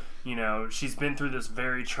 And, she's been through this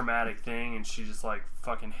very traumatic thing, and she just like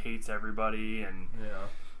fucking hates everybody. And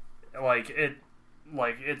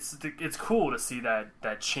it's cool to see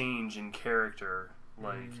that change in character.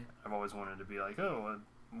 Like I've always wanted to be like,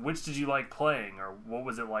 which did you like playing, or what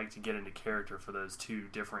was it like to get into character for those two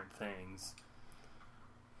different things?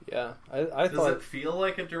 Yeah, I thought... Does it feel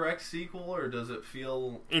like a direct sequel, or does it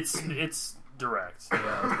feel... It's direct.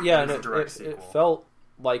 Yeah, and it felt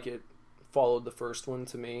like it followed the first one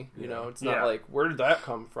to me. It's not like, where did that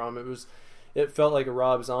come from? It felt like a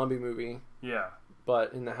Rob Zombie movie. Yeah.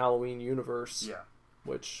 But in the Halloween universe. Yeah.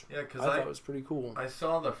 Which I thought was pretty cool. I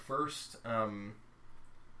saw the first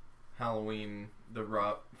Halloween,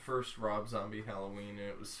 first Rob Zombie Halloween, and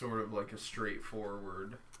it was sort of like a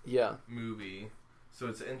straightforward movie. So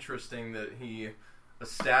it's interesting that he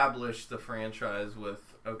established the franchise with,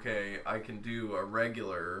 okay, I can do a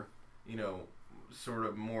regular, sort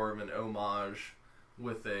of more of an homage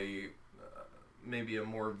with a maybe a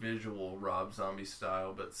more visual Rob Zombie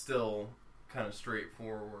style, but still kind of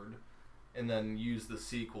straightforward, and then use the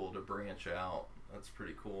sequel to branch out. That's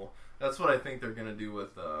pretty cool. That's what I think they're going to do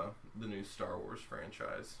with the new Star Wars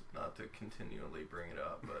franchise. Not to continually bring it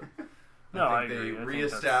up, but I think they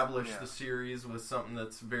reestablish the series with something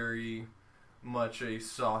that's very much a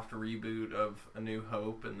soft reboot of A New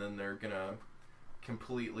Hope, and then they're going to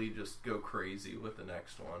completely just go crazy with the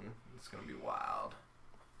next one. It's going to be wild.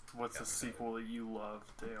 What's the sequel that you love,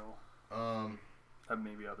 Dale? That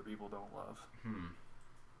maybe other people don't love.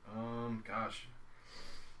 Gosh.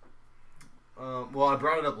 Well, I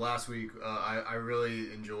brought it up last week. I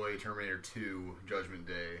really enjoy Terminator 2 Judgment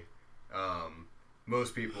Day.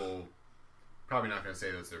 Most people probably not going to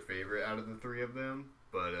say that's their favorite out of the three of them,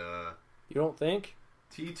 but... You don't think?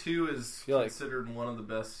 T2 is considered one of the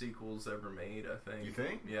best sequels ever made, I think. You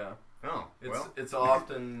think? Yeah. Oh, It's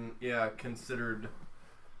often, considered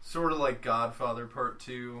sort of like Godfather Part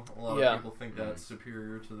 2. A lot of people think that's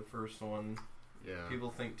superior to the first one. Yeah. People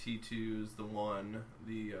think T2 is the one.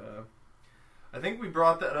 I think we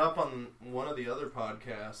brought that up on one of the other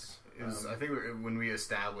podcasts. I think when we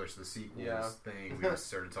established the sequels thing, we just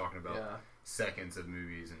started talking about seconds of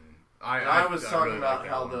movies, and I was talking about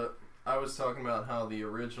how the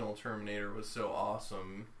original Terminator was so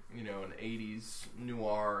awesome, an 80s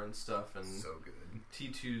noir and stuff, and so good.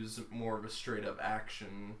 T2's more of a straight up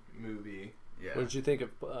action movie. Yeah. What did you think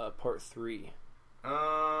of Part 3?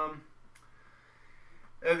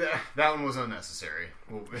 That one was unnecessary.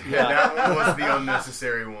 That one was the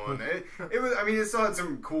unnecessary one. It was. I mean, it still had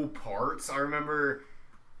some cool parts. I remember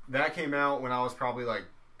that came out when I was probably like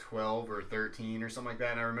 12 or 13 or something like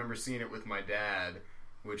that, and I remember seeing it with my dad,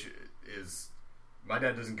 which is... My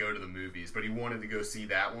dad doesn't go to the movies, but he wanted to go see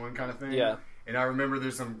that one kind of thing. Yeah. And I remember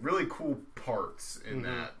there's some really cool parts in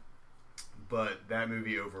that, but that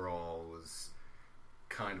movie overall was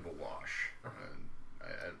kind of a wash.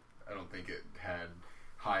 I don't think it had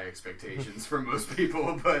high expectations for most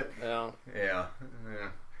people, but yeah.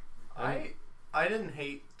 I didn't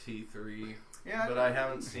hate T3, but I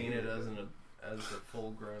haven't seen it as a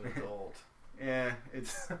full grown adult. Yeah,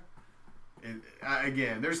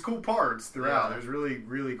 again, there's cool parts throughout. There's really,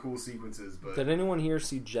 really cool sequences. But did anyone here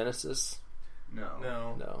see Genesis?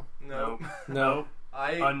 No.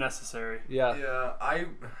 Unnecessary. Yeah.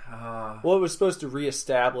 Well, it was supposed to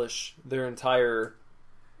reestablish their entire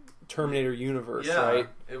Terminator universe, Yeah, right?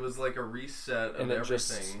 it was like a reset of And it everything.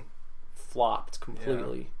 just flopped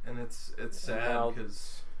completely. Yeah. And it's sad now-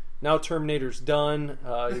 because Now Terminator's done.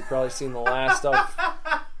 You've probably seen the last of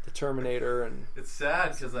the Terminator, and it's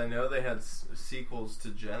sad because I know they had sequels to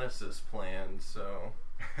Genesis planned. So,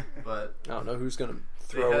 but I don't know who's going to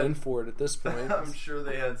throw in for it at this point. I'm sure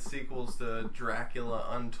they had sequels to Dracula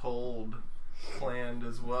Untold planned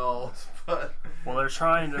as well. But Well, they're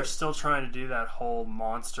still trying to do that whole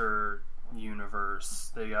monster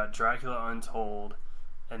universe. They got Dracula Untold,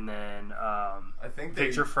 and then I think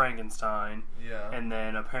Victor Frankenstein, yeah. and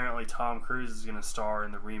then apparently Tom Cruise is going to star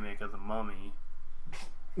in the remake of The Mummy.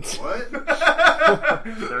 What?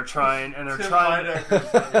 They're trying, and they're Tim trying.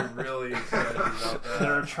 Heidecker's gonna be really excited about that.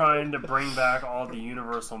 They're trying to bring back all the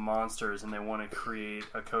Universal monsters, and they want to create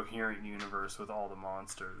a coherent universe with all the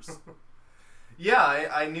monsters. Yeah,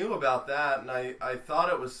 I knew about that, and I thought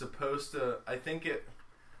it was supposed to. I think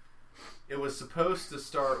it was supposed to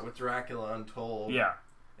start with Dracula Untold. Yeah.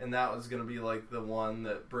 And that was going to be like the one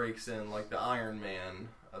that breaks in, like the Iron Man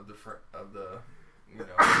of the you know.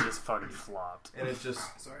 It just fucking flopped. And it just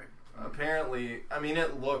Sorry. apparently, I mean,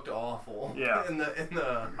 it looked awful. Yeah. In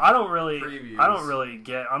the I don't really previews.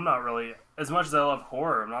 I'm not really, as much as I love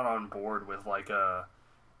horror, I'm not on board with like a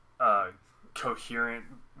coherent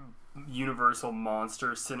Universal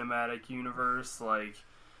monster cinematic universe. Like,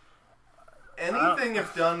 anything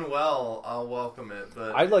if done well, I'll welcome it.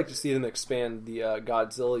 But I'd like to see them expand the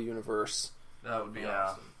Godzilla universe that would be Yeah.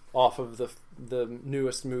 awesome. off of the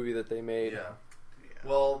newest movie that they made. Yeah.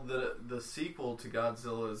 Well, the sequel to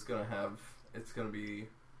Godzilla is going to be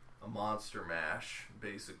a monster mash,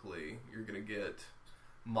 basically. You're going to get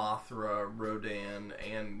Mothra, Rodan,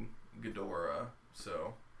 and Ghidorah.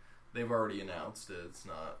 So, they've already announced it. It's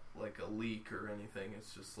not like a leak or anything.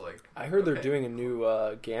 It's just like... I heard they're okay. doing a new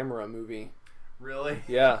Gamera movie. Really?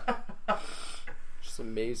 Yeah. Just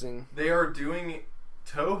amazing. They are doing...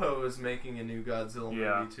 Toho is making a new Godzilla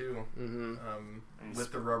Yeah. movie, too. Mm-hmm.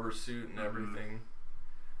 With the rubber suit and everything.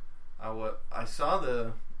 I saw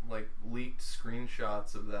the leaked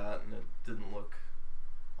screenshots of that, and it didn't look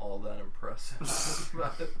all that impressive.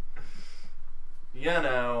 But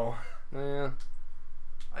Yeah.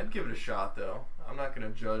 I'd give it a shot though. I'm not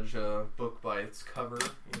going to judge a book by its cover,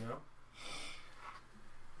 you know.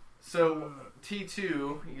 So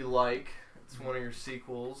T2, you like? It's one of your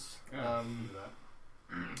sequels.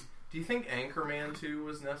 Do you think Anchorman 2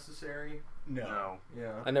 was necessary? no.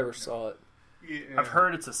 Yeah. I never saw it. Yeah. I've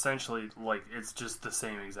heard it's essentially like it's just the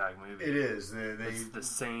same exact movie. It is. It's the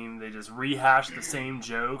same. They just rehash the same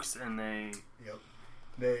jokes, and they. Yep.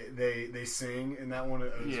 They sing in that one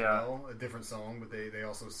as well. A different song, but they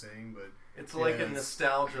also sing. But It's like a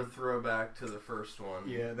nostalgia throwback to the first one.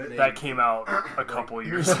 Yeah, That came out a couple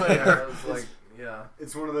years Yeah, later. it was like, yeah.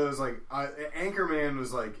 it's one of those Anchorman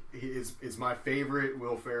was it's my favorite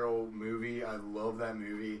Will Ferrell movie. I love that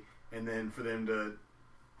movie, and then for them to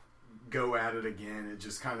go at it again, it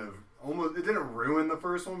just kind of almost it didn't ruin the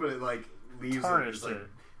first one, but it leaves Tarnished a it.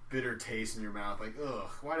 bitter taste in your mouth. Like, ugh,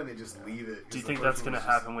 why did they just leave it? Do you think that's going to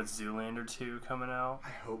happen with Zoolander 2 coming out? I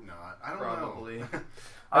hope not. I don't Probably. know.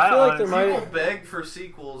 I feel like there People might. beg for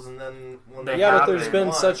sequels, and then when They they Yeah, but happen. there's been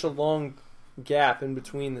want- such a long gap in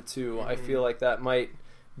between the two. I Mhm. feel like that might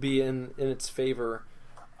be in its favor.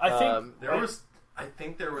 I think I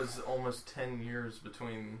think there was almost 10 years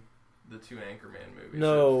between the two Anchorman movies.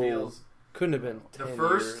 No. It feels, Couldn't have been 10 the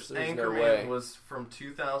first years. There's Anchorman no way. was from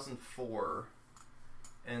 2004,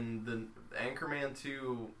 and the Anchorman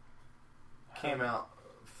 2 came out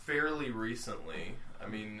fairly recently. I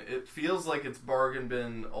mean, it feels like it's bargain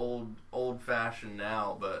bin old fashioned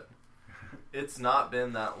now, but it's not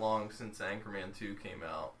been that long since Anchorman 2 came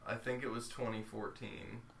out. I think it was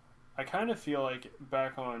 2014. I kind of feel like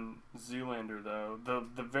back on Zoolander though,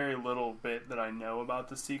 the very little bit that I know about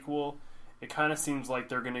the sequel, it kind of seems like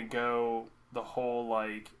they're gonna go the whole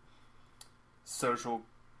social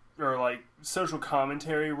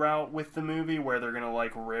commentary route with the movie, where they're gonna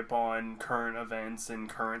rip on current events and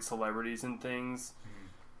current celebrities and things,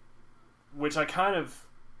 which I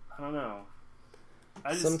don't know.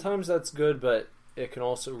 Sometimes that's good, but it can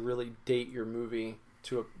also really date your movie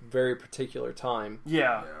to a very particular time.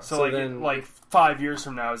 Yeah. Yeah. So, So then- 5 years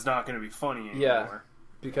from now, it's not going to be funny anymore. Yeah.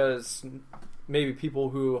 Because maybe people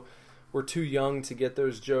who were too young to get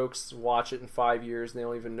those jokes watch it in 5 years and they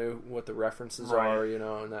don't even know what the references Right. are,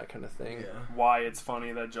 and that kind of thing. Yeah. Why it's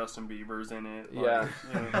funny that Justin Bieber's in it. Yeah.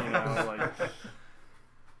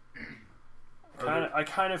 I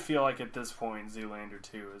kind of feel like at this point Zoolander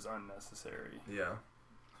 2 is unnecessary. Yeah.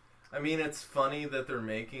 I mean, it's funny that they're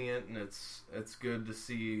making it, and it's good to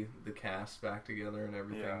see the cast back together and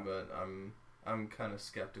everything. Yeah. But I'm kind of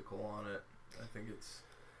skeptical on it. I think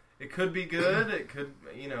it could be good. It could,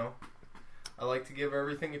 I like to give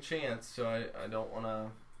everything a chance, so I don't want to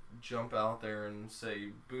jump out there and say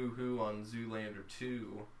boo-hoo on Zoolander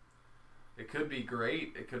 2. It could be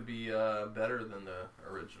great. It could be better than the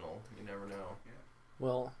original. You never know.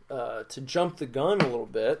 Well, to jump the gun a little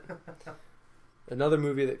bit, another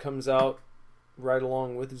movie that comes out right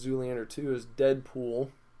along with Zoolander 2 is Deadpool.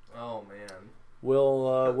 Oh, man.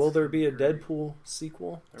 Will there be a scary. Deadpool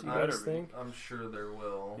sequel? Do you There guys better be. think? I'm sure there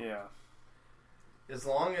will. Yeah. As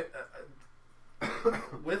long as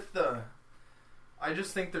I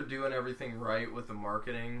just think they're doing everything right with the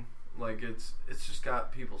marketing. Like it's just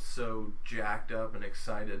got people so jacked up and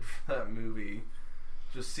excited for that movie.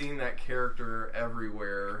 Just seeing that character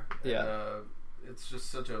everywhere. Yeah. And, it's just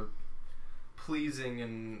such a pleasing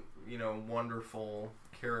and wonderful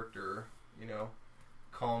character.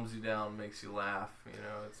 Calms you down, makes you laugh.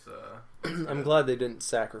 It's I'm glad they didn't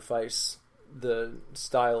sacrifice the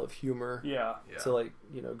style of humor Yeah. to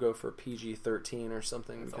go for PG-13 or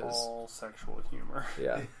something. It's Because all sexual humor.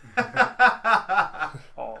 yeah,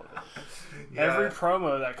 All of it. Yeah. Every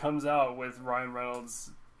promo that comes out with Ryan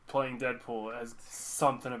Reynolds playing Deadpool has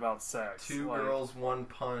something about sex. Two Like, girls, one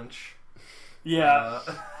punch. Yeah.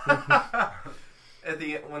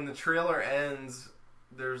 When the trailer ends,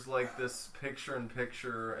 there's like this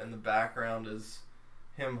picture-in-picture, and the background is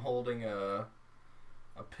him holding a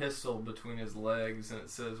pistol between his legs, and it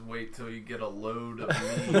says, "Wait till you get a load of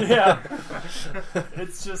me." Yeah.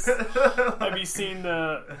 It's just. Have you seen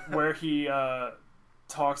where he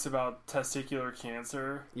talks about testicular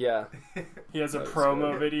cancer? yeah. He has a That was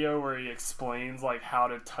promo good. video where he explains like how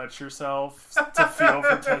to touch yourself to feel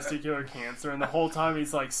for testicular cancer, and the whole time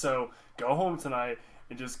he's like, "So go home tonight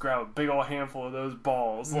and just grab a big old handful of those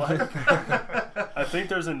balls." Like, I think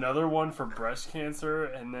there's another one for breast cancer,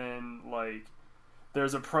 and then like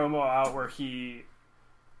there's a promo out where he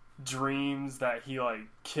dreams that he like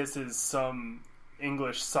kisses some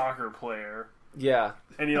English soccer player. Yeah.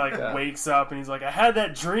 And he like Yeah. wakes up and he's like, I had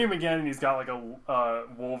that dream again, and he's got like a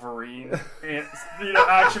Wolverine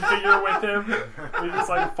action figure with him. He just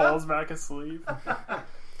like falls back asleep.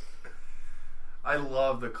 I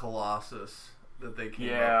love the Colossus that they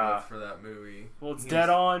came up with for that movie. Well, it's He's dead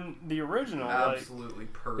on the original. Like, absolutely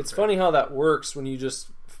perfect. It's funny how that works when you just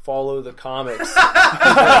follow the comics.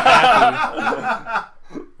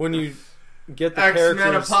 When you get the X-Men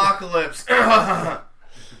characters, Apocalypse.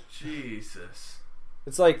 Jesus.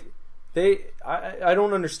 it's like I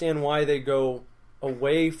don't understand why they go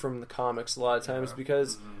away from the comics a lot of times,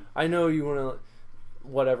 because I know you want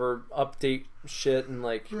to update shit and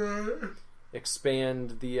like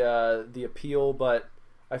expand the appeal, but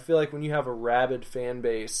I feel like when you have a rabid fan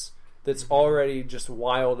base that's already just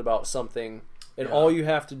wild about something, and all you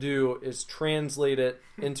have to do is translate it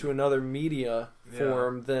into another media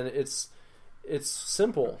form, then it's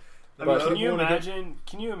simple. I mean, But can you people wanna get- imagine?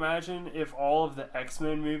 Can you imagine if all of the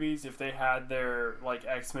X-Men movies, if they had their like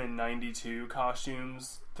X-Men '92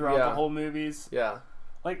 costumes throughout Yeah. the whole movies? Yeah.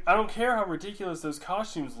 Like, I don't care how ridiculous those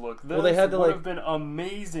costumes look. Those They had to, would like- have been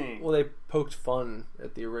amazing. Well, they poked fun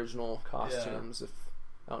at the original costumes. If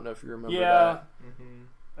I don't know if you remember Yeah. that.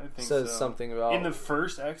 I think It says so. something about In the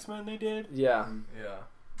first X-Men they did? yeah. Yeah.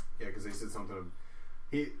 Yeah, because they said something.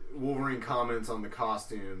 Wolverine comments on the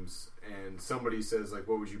costumes, and somebody says like,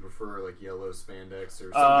 "What would you prefer, like yellow spandex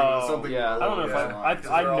or something?" Oh, something yeah. I don't know if along those I lines.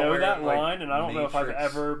 They're all know wearing, that like, line, and I don't know if I've Matrix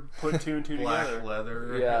ever put two and two Black together.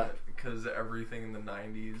 leather. Yeah. Because everything in the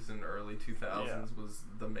 90s and early 2000s was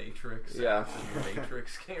The Matrix. Yeah. After The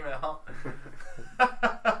Matrix came out.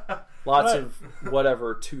 Lots But- of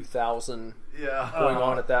whatever 2000 Yeah. going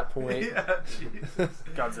on at that point. Yeah, Jesus.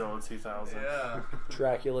 Godzilla 2000. Yeah.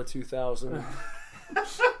 Dracula 2000.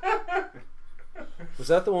 Was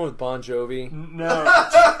that the one with Bon Jovi? No.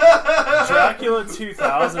 Dracula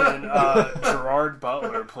 2000, Gerard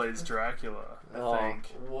Butler plays Dracula, Oh. I think.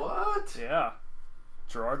 What? Yeah.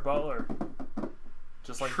 Gerard Butler.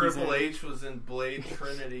 Just like Triple he's in, H was in Blade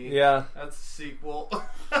Trinity. Yeah. That's a sequel.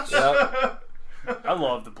 Yep. I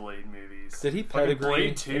love the Blade movies. Did he Fucking pedigree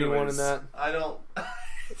Blade 2 anyone is- in that? I don't.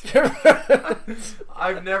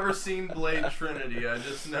 I've never seen Blade Trinity. I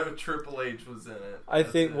just know Triple H was in it. I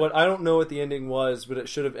That's think it. I don't know what the ending was, but it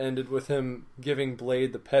should have ended with him giving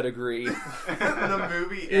Blade the pedigree. the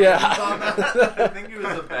movie ends Yeah. on that. I think he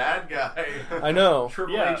was a bad guy. I know.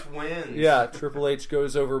 Triple Yeah. H wins. Yeah, Triple H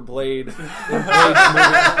goes over Blade in Blade's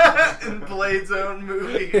movie. in Blade's own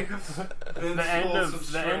movie.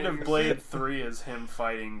 The end of Blade 3 is him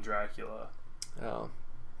fighting Dracula. Oh,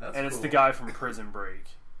 That's and it's cool. the guy from Prison Break,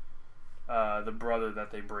 the brother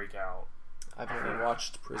that they break out. I've never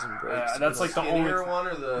watched Prison Break. That's like the only skinnier one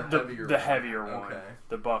or the heavier the one? heavier one, Okay.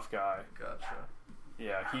 the buff guy. Gotcha.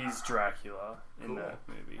 Yeah, he's Dracula in Cool. that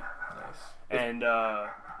movie. Nice. And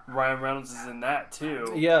Ryan Reynolds is in that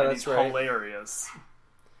too. Yeah, and that's he's right. Hilarious.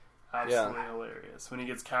 Absolutely hilarious. When he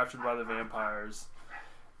gets captured by the vampires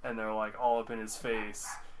and they're like all up in his face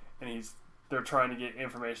and they're trying to get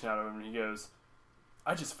information out of him and he goes,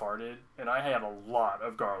 I just farted and I had a lot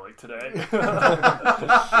of garlic today.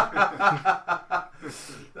 That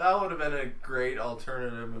would have been a great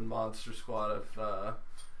alternative in Monster Squad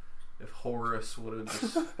if Horace would have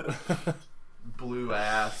just blew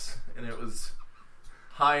ass and it was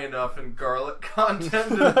high enough in garlic content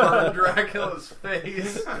to burn Dracula's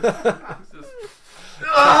face. It's just,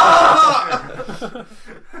 ah!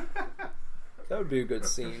 That would be a good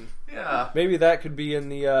scene. Yeah. Maybe that could be in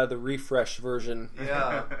the refresh version.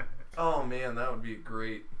 Yeah. Oh man, that would be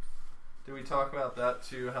great. Did we talk about that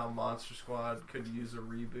too? How Monster Squad could use a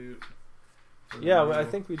reboot? Yeah, I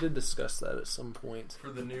think we did discuss that at some point. For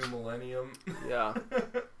the new millennium. Yeah.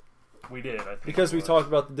 We did, I think. Because we talked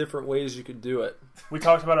about the different ways you could do it. We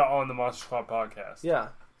talked about it on the Monster Squad podcast. Yeah.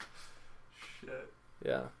 Shit.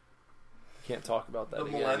 Yeah. Can't talk about that The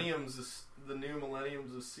again. the new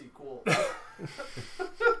millennium's a sequel.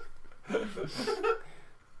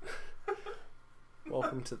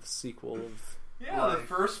 Welcome to the sequel of... Yeah, the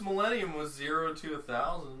first millennium was 0 to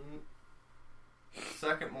 1,000.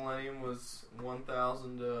 Second millennium was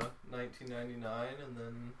 1,000 to 1999, and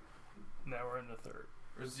then Now we're in the third.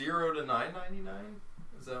 or 0 to 999.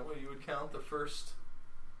 Is that what you would count the first?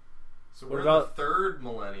 So What we're about- in the third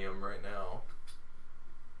millennium right now.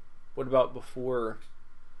 What about before?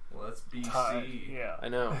 Well, that's BC. Yeah. I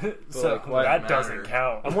know. But So like, why... that matter. doesn't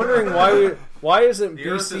count. I'm wondering why isn't The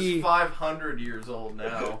Earth BC... is 500 years old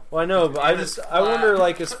now. Well, I know, but And it's I flat. wonder,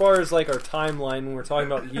 like, as far as like our timeline when we're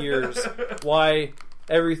talking about years, why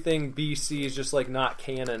everything BC is just like not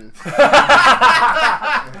canon.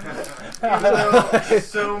 Even though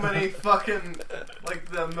so many fucking,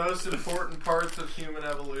 like, the most important parts of human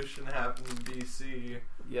evolution happened in BC.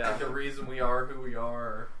 Yeah, Like the reason we are who we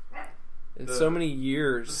are. in so many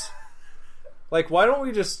years. Like, why don't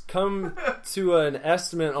we just come to an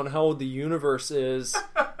estimate on how old the universe is,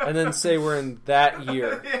 and then say we're in that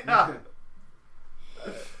year? Yeah.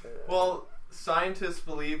 Well, scientists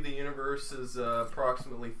believe the universe is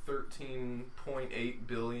approximately 13.8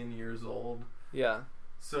 billion years old. Yeah,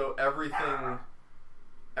 So everything,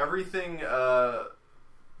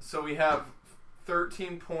 so we have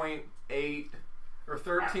 13.8 or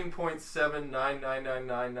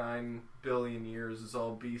 13.7999999 billion years is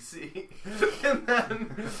all BC. And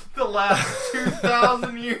then the last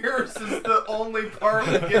 2,000 years is the only part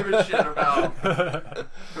we give a shit about.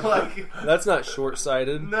 Like, that's not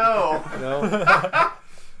short-sighted. no. No,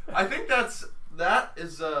 I think that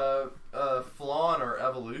is a flaw in our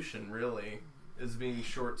evolution, really, is being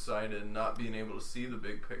short-sighted and not being able to see the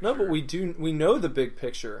big picture. no, but we know the big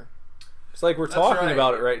picture. It's like we're That's talking right.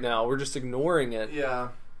 about it right now. We're just ignoring it. Yeah.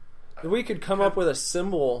 We could come up with a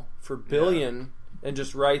symbol for billion and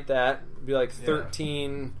just write that. Be like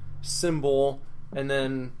 13 symbol, and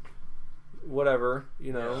then whatever,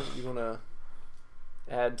 you know, you want to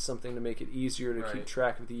add something to make it easier to keep Right.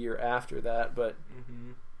 track of the year after that. But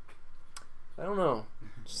Mm-hmm. I don't know.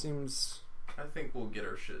 It seems I think we'll get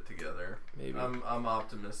our shit together. maybe I'm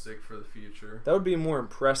optimistic for the future. that would be more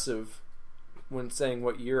impressive when saying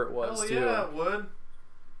what year it was Hell too. yeah, it would.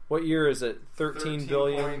 What year is it? 13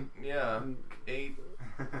 billion? Yeah, 8.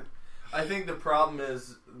 I think the problem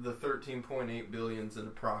is the 13.8 billion's an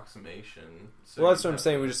approximation. So Well, that's you what I'm have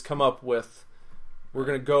saying. to- We just come up with. We're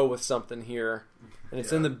gonna go with something here, and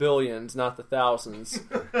it's in the billions, not the thousands.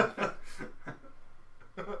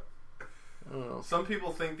 I don't know. Some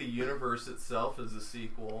people think the universe itself is a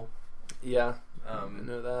sequel. Yeah, I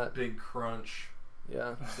know that. Big crunch.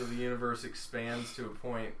 Yeah, So the universe expands to a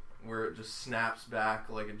point where it just snaps back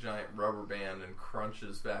like a giant rubber band and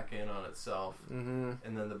crunches back in on itself. mm-hmm.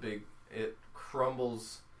 And then it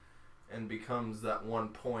crumbles and becomes that one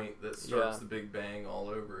point that starts the Big Bang all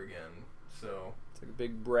over again. So, It's like a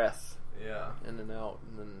big breath yeah. in and out,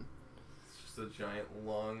 and then It's just a giant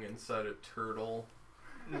lung inside a turtle.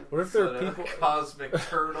 what if there are Inside a people? cosmic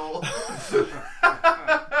turtle.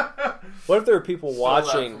 What if there are people Stole that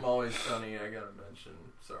watching? from Always Sunny, I gotta mention.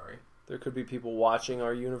 Sorry. There could be people watching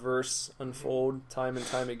our universe unfold time and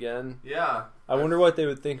time again. Yeah. I wonder what they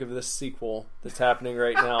would think of this sequel that's happening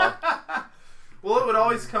right now. Well, it would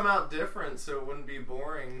always come out different, so it wouldn't be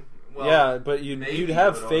boring. Well, yeah, but maybe you'd it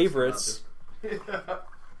have would always come out favorites. different.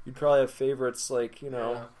 you'd probably have favorites like,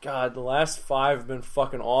 Yeah. God, the last 5 have been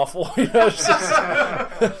fucking awful. It's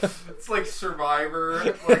just... It's like Survivor.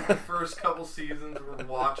 Like the first couple seasons were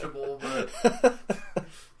watchable, but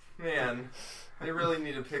man, they really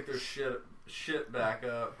need to pick their shit back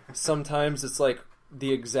up. Sometimes it's like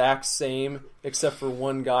the exact same, except for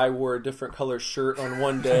one guy wore a different color shirt on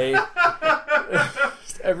one day.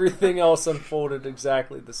 Everything else unfolded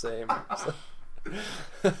exactly the same.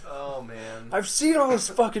 Oh man, I've seen all this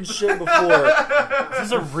fucking shit before. Is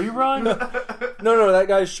this a rerun? No, that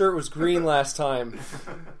guy's shirt was green last time.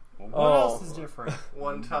 What Oh. else is different?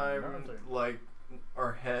 one time, like,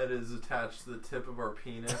 our head is attached to the tip of our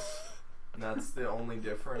penis, and that's the only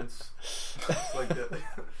difference. It's like that.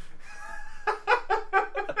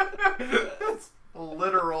 That's a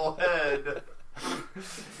literal head.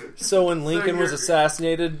 So when Lincoln was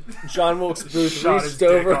assassinated, John Wilkes Booth Shot his reached dick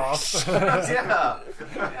over. off.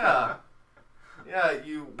 Yeah,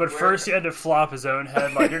 you. But first he had to flop his own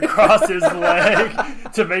head like across his leg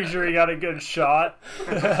to make sure he got a good shot.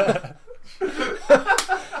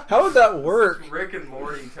 How would that work? Rick and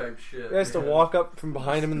Morty type shit. He has to man. walk up from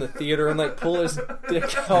behind him in the theater and like pull his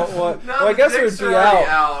dick out. What? No, Well, I the guess it dicks would be are already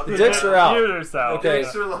out. The dicks are out. Uterus out. Okay.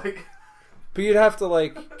 Dicks are like. But you'd have to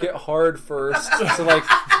like get hard first to like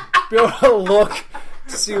be able to look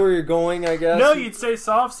to see where you're going. I guess. No, you'd stay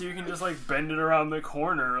soft so you can just like bend it around the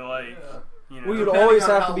corner, like you know. Well, you'd Depending always on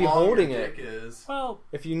have how to be long holding your it. dick is. Well,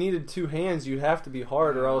 If you needed 2 hands, you'd have to be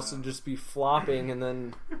hard, or else it'd just be flopping, and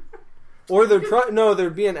then, or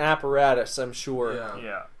there'd be an apparatus. I'm sure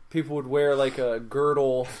yeah. people would wear like a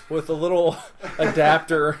girdle with a little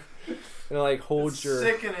adapter, and it, like holds your.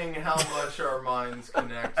 Sickening how much our minds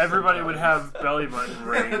connect. Everybody would sometimes. have belly button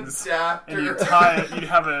rings, Adapter. and you'd tie it. You'd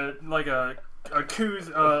have a like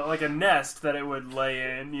a nest that it would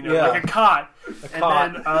lay in, Yeah. like a cot.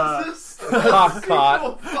 cot. And then Is this Cock cot.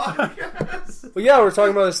 sequel podcast? Well, yeah, we're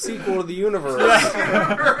talking about a sequel to the universe.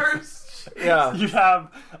 Universe. Yeah, you'd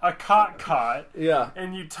have a cot, yeah.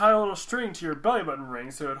 and you'd tie a little string to your belly button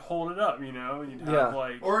ring so it'd hold it up, and you'd have Yeah.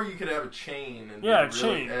 like. Or you could have a chain and Yeah, be a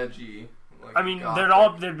really chain. edgy. Like I mean,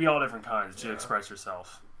 gothic. there'd be all different kinds to Yeah. express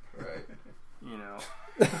yourself. Right. You know.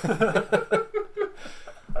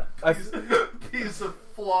 Piece of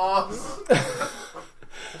floss.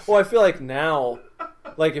 Well, I feel like now,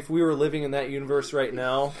 like if we were living in that universe right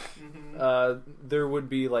now, there would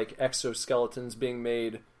be like exoskeletons being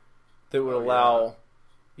made that would allow,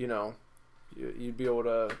 you'd be able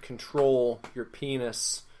to control your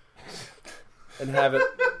penis and have it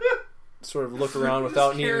sort of look around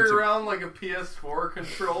without needing Carry to. around like a PS4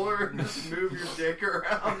 controller and just move your dick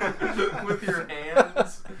around with your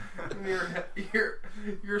hands. And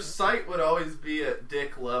your sight would always be at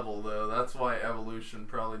dick level, though. That's why evolution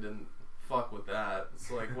probably didn't fuck with that.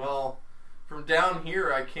 It's like, well, from down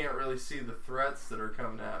here, I can't really see the threats that are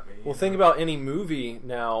coming at me. Well, think about any movie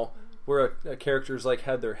now where a character's like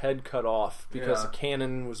had their head cut off because Yeah. a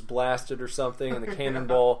cannon was blasted or something, and the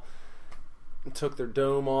cannonball took their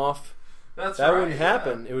dome off. That's That right, wouldn't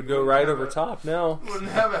happen. yeah. It would go Wouldn't right have over top. No.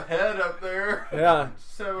 Wouldn't have a head up there. Yeah.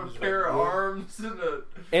 Just have a pair of arms and a...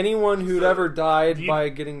 Anyone who'd So, ever died you- by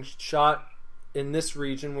getting shot in this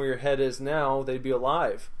region where your head is now, they'd be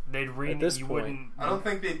alive. They'd At this you point. wouldn't. I don't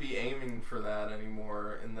think they'd be aiming for that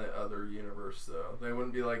anymore in the other universe, though. They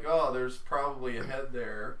wouldn't be like, oh, there's probably a head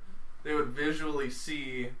there. They would visually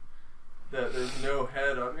see that there's no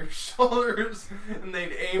head on your shoulders, and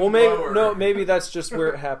they'd aim Well, maybe lower. maybe that's just where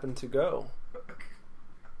it happened to go.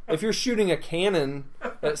 If you're shooting a cannon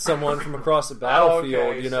at someone from across a battlefield, Oh,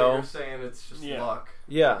 okay, you so know, you're saying it's just Yeah. luck.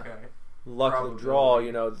 yeah, Okay. luck of the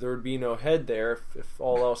Probability. draw, there would be no head there if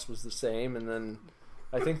all else was the same, and then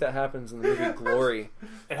I think that happens in the movie Glory.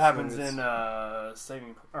 It happens it's- in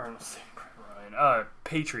Saving Private Ryan.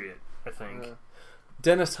 Patriot, I think.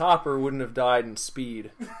 Dennis Hopper wouldn't have died in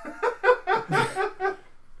Speed.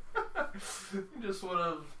 You just would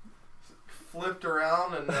have flipped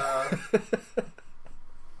around and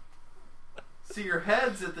see your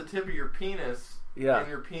head's at the tip of your penis, Yeah. and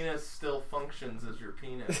your penis still functions as your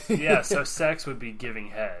penis. Yeah, so sex would be giving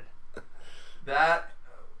head. That,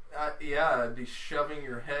 yeah, I'd be shoving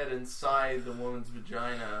your head inside the woman's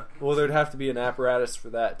vagina. Well, there'd have to be an apparatus for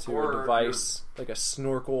that too, Or a device like a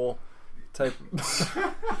snorkel type,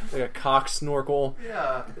 like a cock snorkel.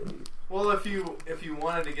 Yeah. Well, if you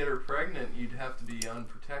wanted to get her pregnant, you'd have to be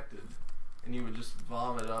unprotected, and you would just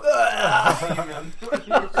vomit up semen when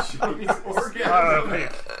you orgasm.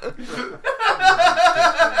 Wait.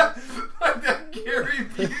 Like that Gary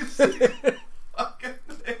Busey fucking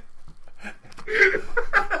thing.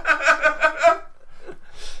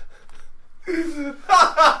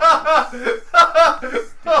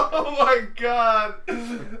 Oh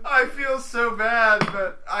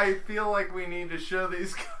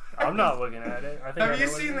looking at it. I think Have you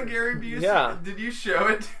seen the Gary Busey? Yeah. Did you show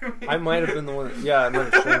it to me? I might have been the one. I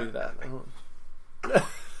might have shown you that.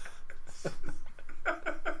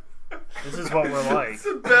 This is what we're like. It's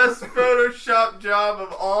the best Photoshop job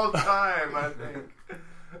of all time, I think.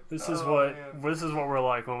 This is what we're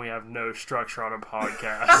like when we have no structure on a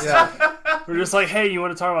podcast. Yeah. We're just like, hey, you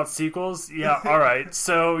want to talk about sequels? Yeah, all right.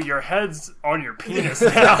 So your head's on your penis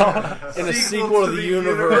now. In a sequel to the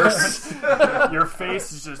universe. Your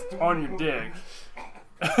face is just on your dick.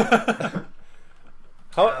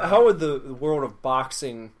 How would the world of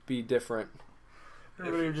boxing be different?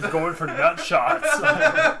 Everybody just going for nut shots.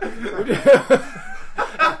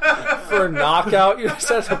 For a knockout, you just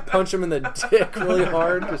have to punch him in the dick really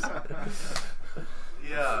hard.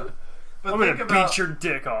 Yeah. But I'm think gonna about beat your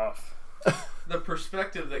dick off. the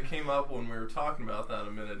perspective that came up when we were talking about that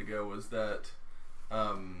a minute ago was that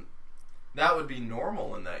that would be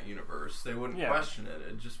normal in that universe. They wouldn't question it.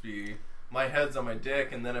 It'd just be my head's on my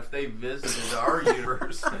dick, and then if they visited our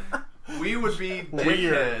universe, we would be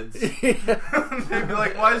dickheads. They'd be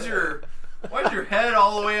like, why's your head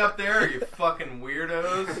all the way up there, you fucking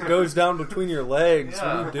weirdos? It goes down between your legs. Yeah.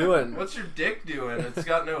 What are you doing? What's your dick doing? It's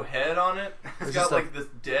got no head on it. It's got just like this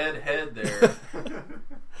dead head there.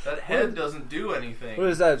 That head doesn't do anything. What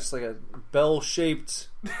is that? Just like a bell-shaped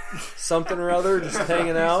something or other just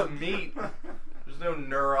hanging out? Piece of meat. There's no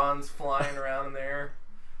neurons flying around in there.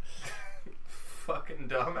 Fucking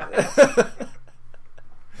dumbass.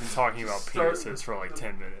 Been talking about penises for like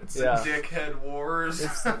 10 minutes. Yeah. Dickhead wars.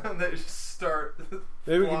 They just start.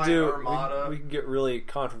 Maybe we can flying armada. we can get really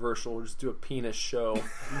controversial. We'll just do a penis show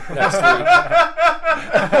next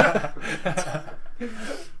week.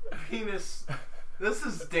 Penis. This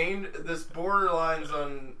is this borderlines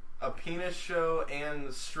on a penis show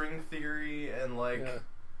and string theory and like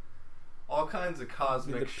all kinds of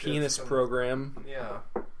cosmic The shit. penis program. Yeah.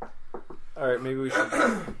 All right, maybe we should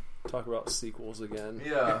talk about sequels again.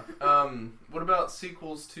 Yeah. What about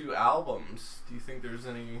sequels to albums? Do you think there's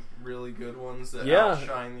any really good ones that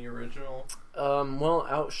outshine the original? Well,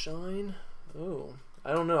 outshine? Oh,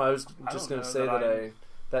 I don't know. I was just going to say that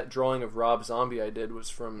that drawing of Rob Zombie I did was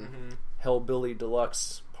from Hellbilly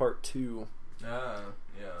Deluxe Part 2. Yeah.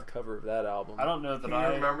 The cover of that album. I don't know that Can you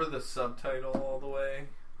remember the subtitle all the way?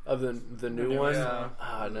 Of the new one? Yeah.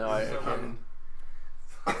 No, I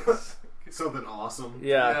can't. Something awesome.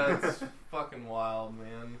 Yeah. It's fucking wild,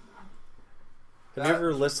 man. Have you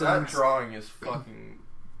ever listened? That drawing is fucking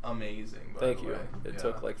amazing. Thank you. It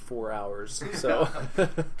took like 4 hours, so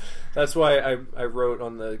that's why I wrote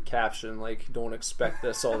on the caption like, "Don't expect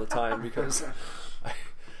this all the time," because I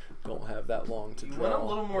don't have that long to draw. You went a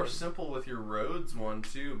little more simple with your Rhodes one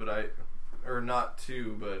too, but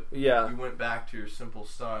you went back to your simple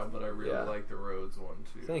style. But I really like the Rhodes one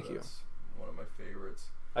too. Thank you. That's one of my favorites.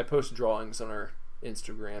 I post drawings on our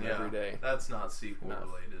Instagram every day. That's not sequel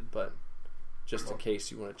related, but just in case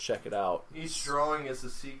you want to check it out. Each drawing is a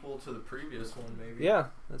sequel to the previous one, maybe. Yeah,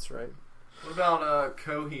 that's right. What about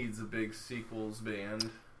Coheed's a big sequels band?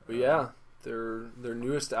 But yeah, their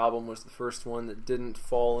newest album was the first one that didn't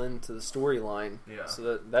fall into the storyline. Yeah.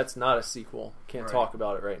 So that's not a sequel. Can't talk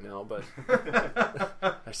about it right now, but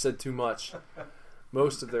I said too much.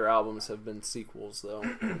 Most of their albums have been sequels, though,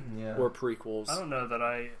 or prequels. I don't know that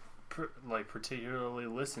I particularly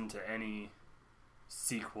listen to any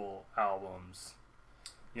sequel albums.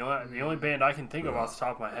 The only band I can think of off the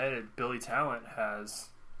top of my head is Billy Talent has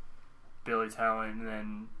Billy Talent, and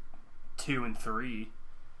then 2 and 3.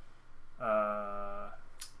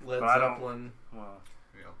 Led Zeppelin.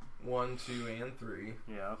 1, 2, and 3.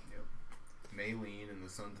 Yeah. Maylene and the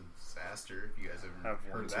Sons of Disaster. If you guys have heard of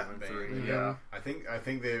 1, 2, that and band, 3. Yeah. I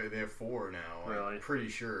think they have 4 now. Really? I'm pretty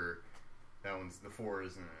sure that one's the 4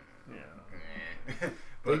 is. They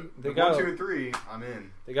But got 1, 2, and 3, I'm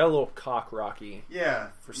in. They got a little cock rocky. Yeah,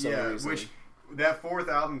 for some reason. Which that 4th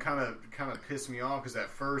album kind of pissed me off because that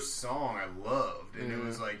first song I loved, and it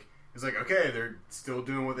was like okay, they're still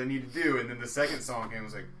doing what they need to do, and then the second song came, I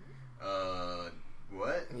was like,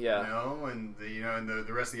 what? Yeah. And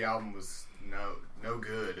the rest of the album was no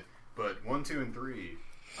good. But 1, 2, and 3,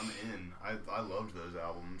 I'm in. I loved those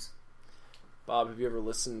albums. Bob, have you ever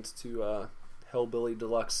listened to Hellbilly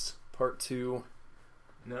Deluxe Part 2?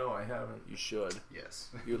 No, I haven't. You should. Yes.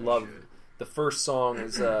 You'd love it. The first song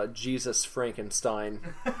is Jesus Frankenstein.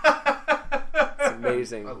 It's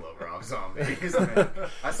amazing. I love Rob Zombie.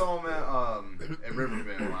 I saw him at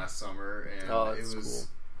Riverbend last summer, and it was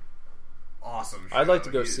awesome show. I'd like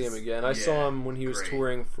to go see him again. I saw him when he was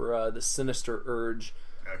touring for the Sinister Urge.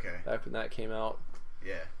 Okay. Back when that came out.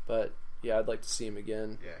 Yeah. But Yeah, I'd like to see him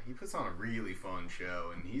again. Yeah, he puts on a really fun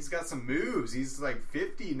show, and he's got some moves. He's like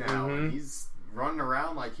 50 now, and he's running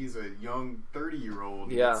around like he's a young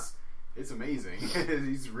 30-year-old. Yeah. It's amazing.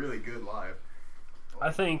 He's really good live.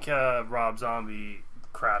 I think Rob Zombie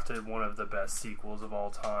crafted one of the best sequels of all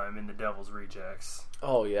time in The Devil's Rejects.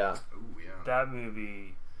 Oh, yeah. Ooh, yeah. That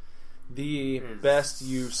movie... The best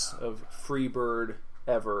use of Freebird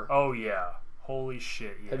ever. Oh, yeah. Holy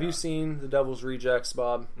shit, yeah. Have you seen The Devil's Rejects,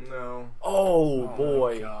 Bob? No. Oh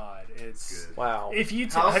boy. My God. It's... Good. Wow. If you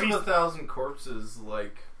House have of you... 1,000 Corpses,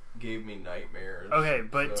 like, gave me nightmares. Okay,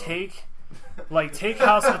 but so. take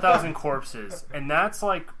House of 1,000 Corpses, and that's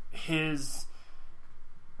like his...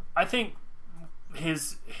 I think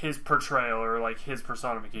his portrayal, or like his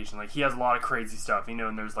personification, like he has a lot of crazy stuff, you know,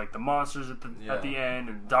 and there's like the monsters at the end,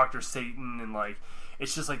 and Dr. Satan, and like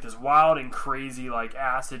it's just like this wild and crazy like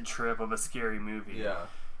acid trip of a scary movie. Yeah.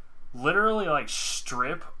 Literally like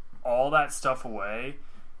strip all that stuff away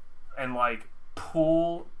and like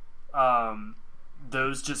pull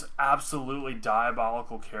those just absolutely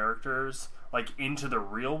diabolical characters like into the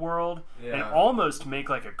real world and almost make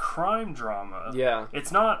like a crime drama. Yeah.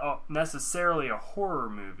 It's not necessarily a horror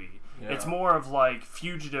movie. Yeah. It's more of like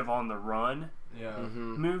Fugitive on the Run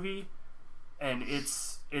Mm-hmm. movie, and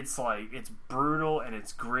it's like it's brutal and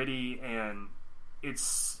it's gritty and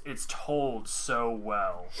it's told so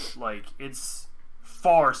well. Like it's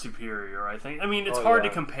far superior, I think. I mean, it's hard to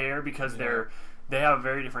compare because they have a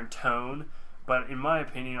very different tone, but in my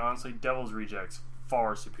opinion, honestly, Devil's Rejects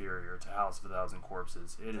far superior to House of 1,000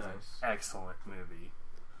 Corpses. It is an excellent movie.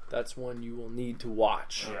 That's one you will need to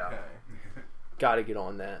watch. Yeah. Okay. Got to get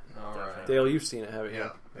on that. All right. Dale, you've seen it, haven't you?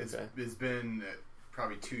 Yeah. It's been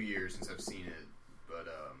probably 2 years since I've seen it, but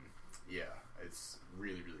yeah, it's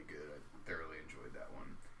really, really good. I thoroughly enjoyed that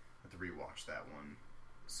one. I have to rewatch that one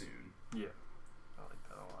soon. Yeah. I like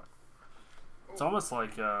that a lot. It's almost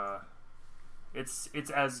like it's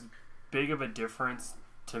as big of a difference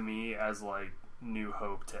to me as like New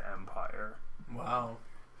Hope to Empire. Wow.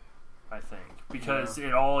 I think because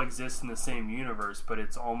it all exists in the same universe, but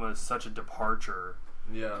it's almost such a departure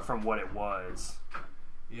from what it was.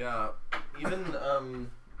 Yeah. Even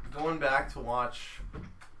going back to watch,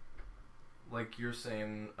 like you're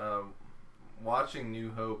saying, watching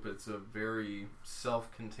New Hope, it's a very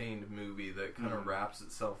self-contained movie that kind of wraps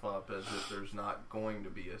itself up as if there's not going to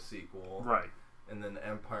be a sequel. Right. And then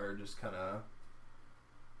Empire just kind of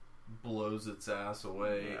blows its ass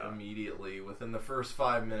away immediately. Within the first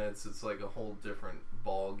 5 minutes, it's like a whole different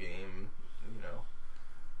ball game. You know,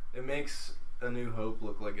 it makes A New Hope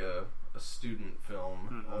look like a student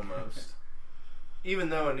film almost. Even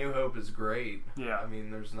though A New Hope is great, I mean,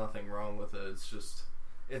 there's nothing wrong with it. It's just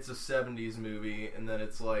it's a 70s movie, and then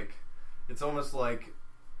it's like it's almost like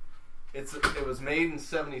it was made in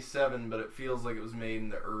 77, but it feels like it was made in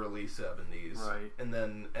the early 70s. Right. And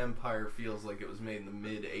then Empire feels like it was made in the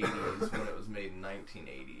mid 80s when it was made in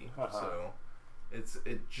 1980. So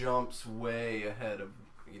it jumps way ahead of,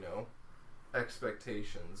 you know,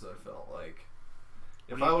 expectations, I felt like.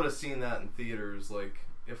 If I would have seen that in theaters, like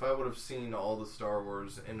if I would have seen all the Star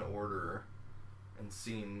Wars in order and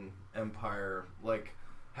seen Empire, like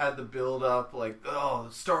had the build up, like, oh,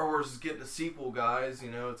 Star Wars is getting a sequel, guys. You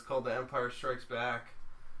know, it's called The Empire Strikes Back.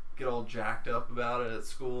 Get all jacked up about it at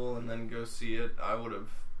school and then go see it. I would have,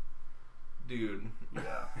 dude.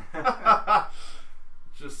 Yeah.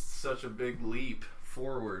 Just such a big leap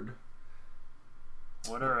forward.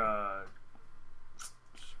 What are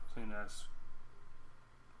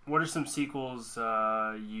what are some sequels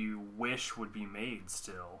you wish would be made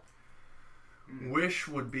still? Wish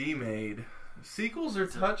would be made. Sequels are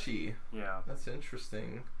touchy. Yeah. That's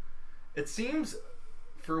interesting. It seems,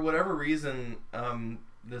 for whatever reason,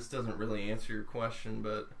 this doesn't really answer your question,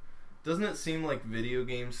 but doesn't it seem like video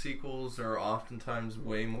game sequels are oftentimes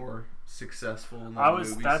way more successful than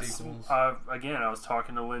movie sequels? Again, I was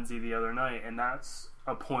talking to Lindsay the other night, and that's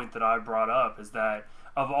a point that I brought up, is that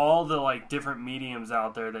of all the like different mediums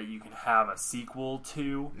out there that you can have a sequel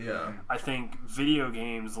to, I think video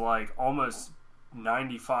games, like almost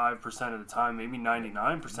 95% of the time, maybe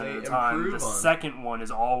 99% of the time, the second one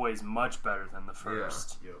is always much better than the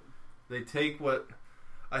first. Yep. They take what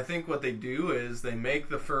they do is they make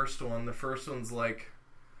the first one. The first one's like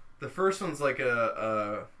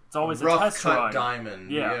a it's always rough a test cut run.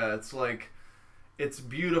 diamond. Yeah, it's like it's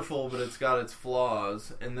beautiful, but it's got its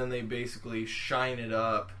flaws, and then they basically shine it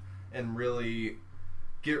up and really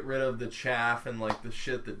get rid of the chaff and like the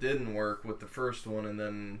shit that didn't work with the first one, and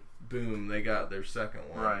then boom, they got their second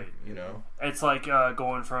one. Right. You know? It's like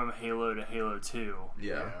going from Halo to Halo 2.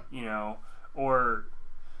 Yeah. You know? Or,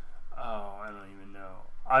 I don't even know.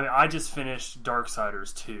 I just finished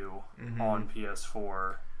Darksiders 2 on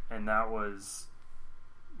PS4, and that was,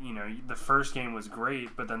 the first game was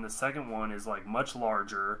great, but then the second one is like much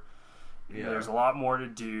larger. Yeah. There's a lot more to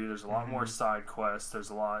do. There's a lot more side quests. There's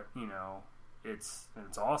a lot, it's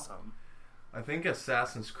awesome. I think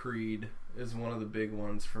Assassin's Creed is one of the big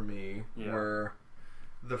ones for me, where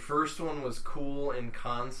the first one was cool in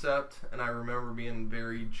concept, and I remember being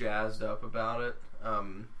very jazzed up about it.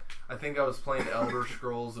 I think I was playing Elder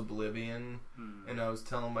Scrolls Oblivion, and I was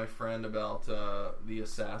telling my friend about the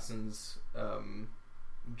Assassins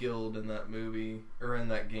guild in that movie, or in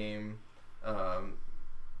that game,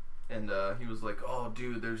 and he was like, "Oh,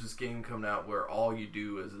 dude, there's this game coming out where all you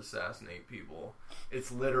do is assassinate people.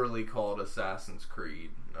 It's literally called Assassin's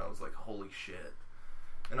Creed." And I was like, "Holy shit."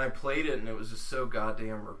 And I played it, and it was just so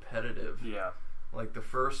goddamn repetitive. Yeah. Like, the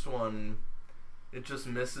first one, it just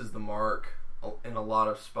misses the mark in a lot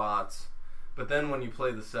of spots. But then when you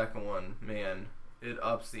play the second one, man, it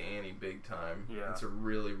ups the ante big time. Yeah. It's a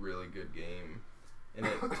really, really good game. And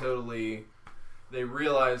it totally... They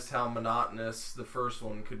realized how monotonous the first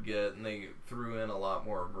one could get, and they threw in a lot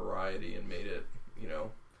more variety and made it,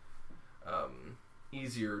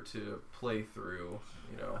 easier to play through,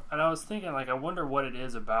 And I was thinking, like, I wonder what it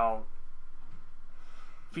is about,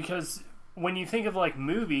 because when you think of, like,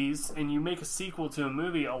 movies, and you make a sequel to a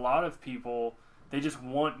movie, a lot of people, they just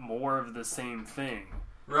want more of the same thing.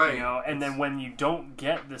 Right. And then when you don't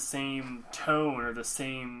get the same tone or the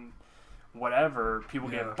same whatever, people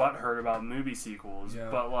get butthurt about movie sequels. Yeah.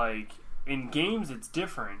 But, like, in games, it's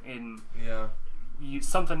different.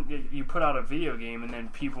 You put out a video game, and then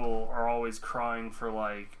people are always crying for,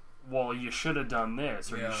 like, well, you should have done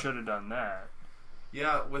this, or you should have done that.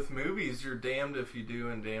 Yeah, with movies, you're damned if you do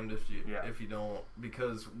and damned if you don't.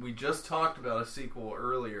 Because we just talked about a sequel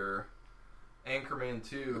earlier, Anchorman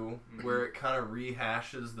 2, where it kind of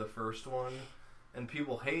rehashes the first one, and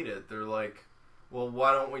people hate it. They're like, well,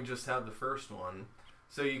 why don't we just have the first one?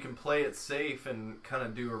 So you can play it safe and kind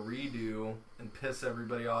of do a redo and piss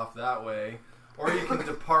everybody off that way. Or you can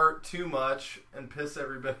depart too much and piss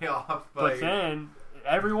everybody off. But then,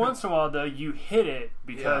 every once in a while, though, you hit it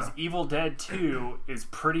because Evil Dead 2 is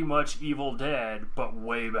pretty much Evil Dead, but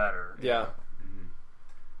way better. Yeah.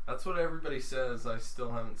 That's what everybody says. I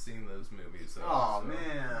still haven't seen those movies, though. Oh,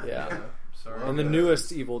 man. Yeah. Sorry. And the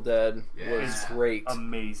newest Evil Dead was great.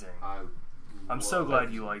 Amazing. I'm so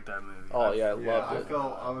glad you liked that movie. Oh, yeah, I loved it.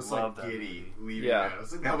 I was like giddy leaving that. I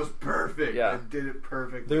was like, that was perfect. Yeah. I did it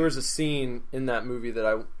perfectly. There was a scene in that movie that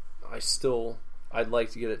I'd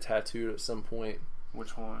like to get it tattooed at some point.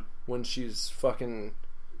 Which one? When she's fucking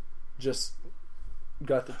just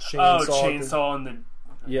got the chainsaw. Oh, chainsaw and the...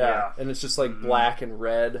 Yeah, and it's just like black and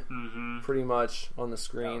red, pretty much on the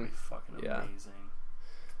screen. That would be fucking amazing.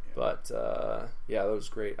 But that was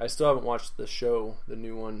great. I still haven't watched the show, the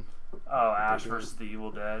new one. Oh, Ash vs. the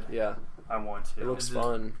Evil Dead. Yeah, I want to. It looks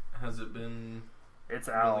fun. Has it been? It's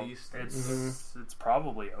out. Released? It's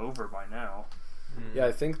probably over by now. Yeah,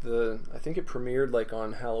 I think it premiered like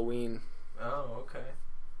on Halloween. Oh, okay,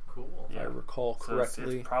 cool. If I recall correctly.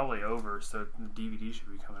 So it's probably over. So the DVD should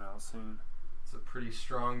be coming out soon. It's a pretty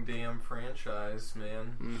strong damn franchise,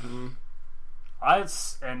 man.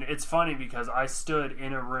 And it's funny because I stood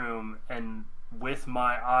in a room and with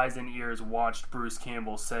my eyes and ears watched Bruce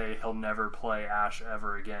Campbell say he'll never play Ash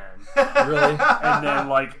ever again. Really? And then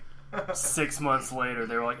like 6 months later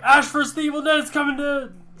they were like, Ash vs. the Evil Dead is coming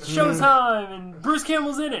to Showtime and Bruce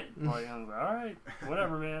Campbell's in it. I'm like, alright,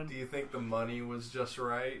 whatever, man. Do you think the money was just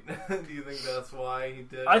right? Do you think that's why he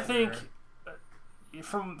did it? I think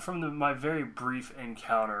from my very brief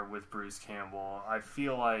encounter with Bruce Campbell, I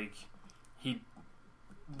feel like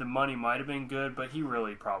the money might have been good, but he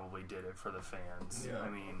really probably did it for the fans. Yeah. I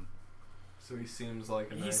mean, so he seems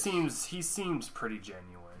like he seems pretty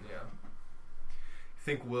genuine. Yeah. You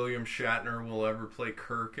think William Shatner will ever play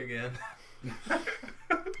Kirk again?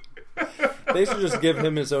 They should just give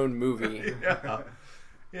him his own movie.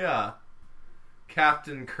 Yeah.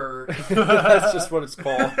 Captain Kirk. That's just what it's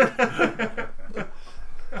called.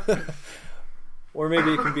 Or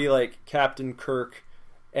maybe it could be like Captain Kirk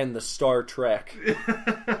and the Star Trek.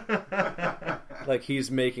 Like he's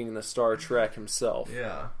making the Star Trek himself.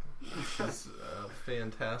 Yeah. It's a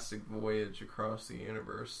fantastic voyage across the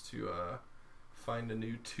universe to find a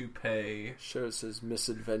new toupee. Shows his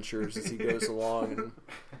misadventures as he goes along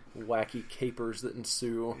and wacky capers that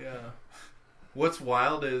ensue. Yeah. What's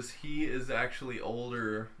wild is he is actually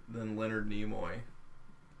older than Leonard Nimoy.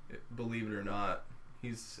 Believe it or not.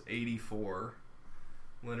 He's 84.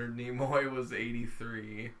 Leonard Nimoy was 83.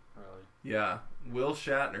 Really? Yeah. Will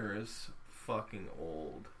Shatner is fucking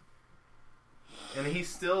old. And he's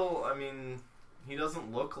still, I mean, he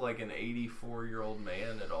doesn't look like an 84-year-old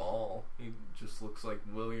man at all. He just looks like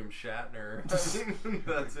William Shatner. I mean,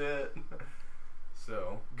 that's it.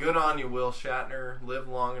 So, good on you, Will Shatner. Live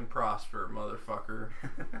long and prosper, motherfucker.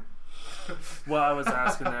 Well, I was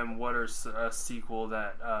asking them what are a sequel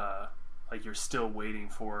that like you're still waiting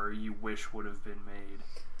for or you wish would have been made.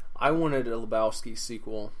 I wanted a Lebowski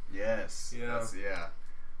sequel. Yes. Yeah. Yeah.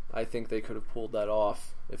 I think they could have pulled that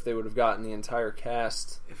off if they would have gotten the entire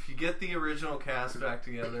cast. If you get the original cast back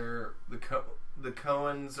together, the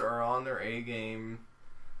Coens are on their A game.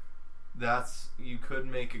 You could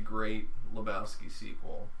make a great Lebowski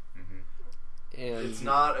sequel. Mm-hmm. And It's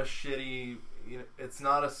not a shitty. It's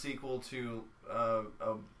not a sequel to a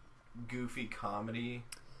goofy comedy.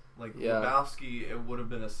 Like Yeah. Lebowski, it would have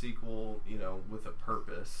been a sequel, with a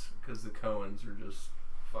purpose because the Coens are just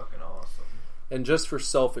fucking awesome. And just for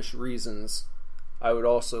selfish reasons, I would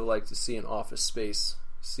also like to see an Office Space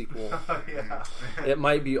sequel. Yeah, It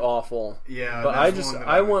might be awful. Yeah. But that's one that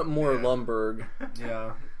I want more yeah. Lumberg.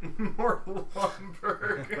 yeah. More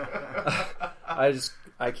Lumberg.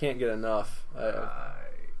 I can't get enough. Right.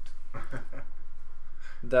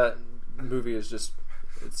 That movie is just,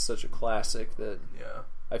 it's such a classic that Yeah.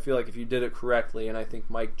 I feel like if you did it correctly, and I think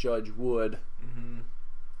Mike Judge would. Mm-hmm.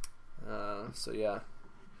 So yeah,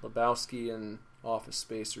 Lebowski and Office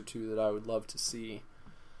Space are two that I would love to see.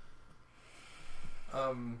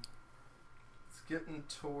 It's getting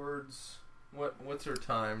towards what's our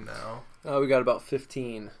time now? We got about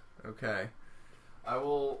 15. Okay.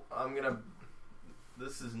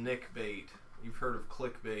 This is Nick bait. You've heard of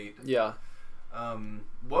clickbait. Yeah.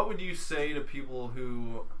 What would you say to people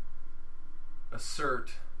who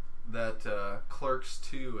assert that Clerks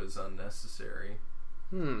 2 is unnecessary?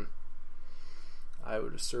 I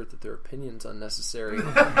would assert that their opinion's unnecessary.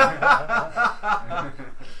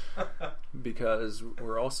 Because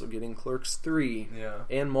we're also getting Clerks 3. Yeah.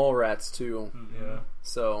 And Mallrats 2. Yeah.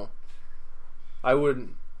 So I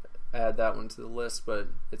wouldn't add that one to the list, but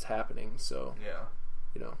it's happening. So,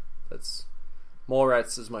 Yeah. that's...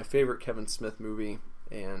 Mallrats is my favorite Kevin Smith movie,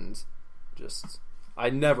 and just... I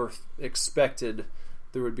never expected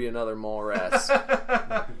there would be another Mallrats.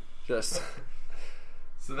 Just...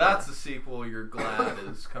 So that's a sequel you're glad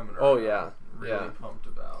is coming around. Oh, yeah. Really Yeah. pumped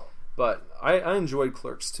about. But I enjoyed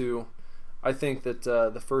Clerks 2. I think that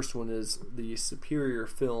the first one is the superior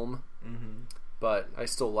film, Mm-hmm. but I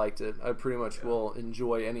still liked it. I pretty much will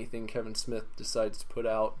enjoy anything Kevin Smith decides to put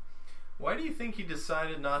out. Why do you think he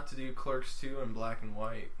decided not to do Clerks 2 in black and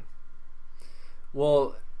white?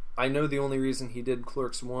 Well, I know the only reason he did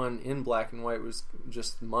Clerks 1 in black and white was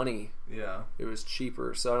just money. Yeah. It was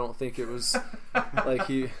cheaper, so I don't think it was like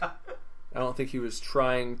I don't think he was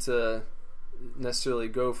trying to necessarily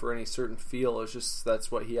go for any certain feel. It's just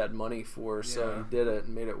that's what he had money for, so Yeah. he did it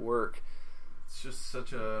and made it work. It's just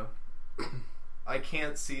such a... I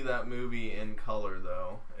can't see that movie in color,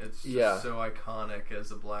 though. It's just so iconic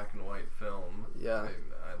as a black and white film. Yeah.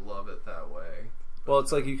 I love it that way. Well,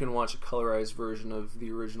 it's like you can watch a colorized version of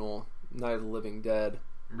the original Night of the Living Dead,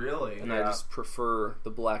 Really? and I just prefer the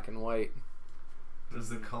black and white. Does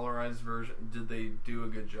the colorized version... Did they do a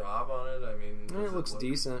good job on it? I mean... does It looks look-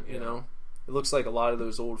 decent, yeah. you know. It looks like a lot of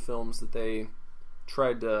those old films that they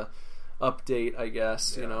tried to update, I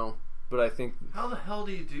guess, you Yeah. know. But I think... How the hell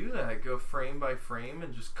do you do that? Go frame by frame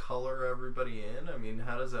and just color everybody in? I mean,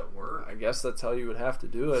 how does that work? I guess that's how you would have to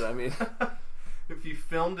do it. I mean... If you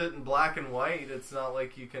filmed it in black and white, it's not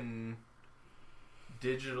like you can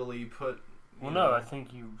digitally put... Well, no, I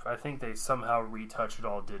think they somehow retouch it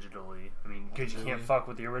all digitally. I mean, because you can't fuck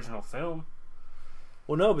with the original film.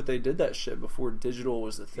 Well, no, but they did that shit before digital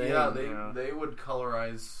was the thing. Yeah, Yeah. they would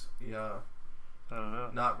colorize, I don't know.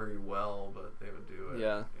 not very well, but they would do it.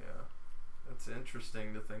 Yeah. It's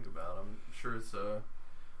interesting to think about. I'm sure it's a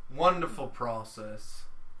wonderful process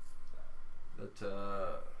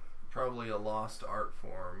that probably a lost art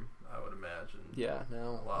form, I would imagine. Yeah,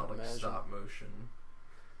 no. A lot I like imagine. stop motion.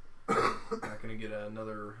 Not gonna get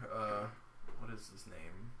another what is his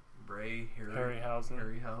name? Harryhausen.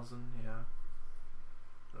 Harryhausen, yeah.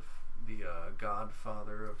 The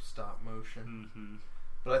godfather of stop motion. Mm-hmm.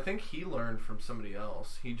 But I think he learned from somebody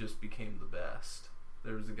else. He just became the best.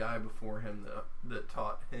 There was a guy before him that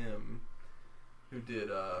taught him, who did.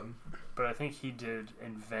 But I think he did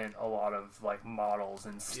invent a lot of like models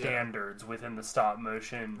and standards within the stop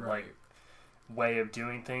motion like way of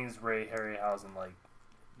doing things. Ray Harryhausen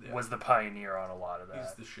was the pioneer on a lot of that.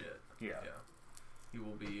 He's the shit. Yeah. He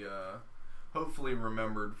will be hopefully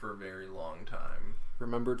remembered for a very long time.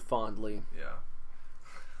 Remembered fondly. Yeah.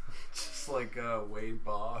 Just like Wade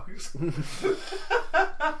Boggs.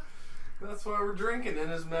 That's why we're drinking in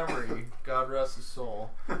his memory. God rest his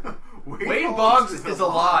soul. Wade Boggs is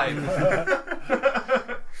alive.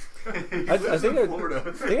 I think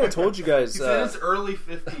I told you guys. He's in his early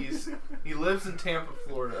 50s. He lives in Tampa,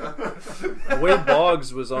 Florida. Wade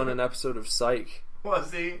Boggs was on an episode of Psych.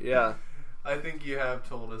 Was he? Yeah. I think you have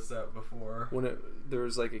told us that before. When there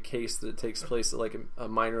was like a case that takes place at like a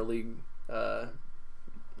minor league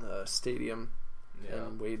stadium,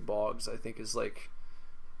 and Wade Boggs, I think, is like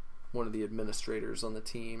one of the administrators on the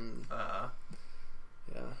team. Yeah.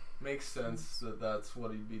 Makes sense that that's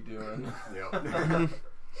what he'd be doing. Yep.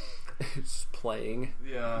 He's playing.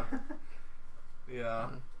 Yeah. Yeah.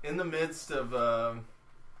 In the midst of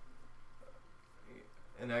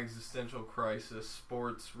an existential crisis,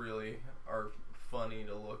 sports really are funny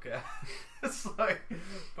to look at. It's like a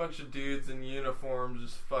bunch of dudes in uniforms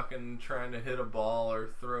just fucking trying to hit a ball or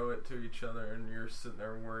throw it to each other, and you're sitting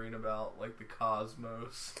there worrying about like the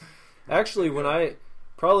cosmos. Actually,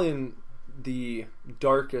 probably in the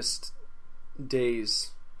darkest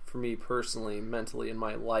days for me personally, mentally in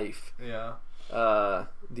my life, the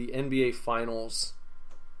NBA Finals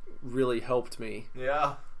really helped me.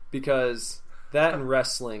 Yeah. Because that and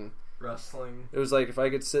wrestling. It was like if I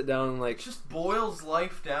could sit down and like... It just boils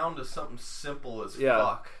life down to something simple as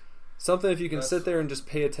fuck. Something if you can sit there and just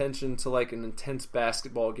pay attention to like an intense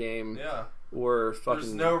basketball game. Yeah. Or fucking...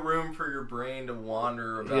 There's no room for your brain to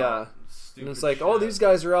wander about stupid and it's like, shit. oh, these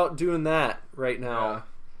guys are out doing that right now. Yeah.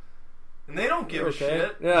 And they don't give a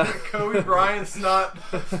shit. Yeah. Kobe Bryant's not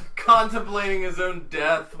contemplating his own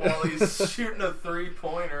death while he's shooting a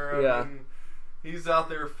three-pointer. I mean, he's out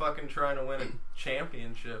there fucking trying to win a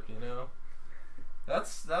championship, you know?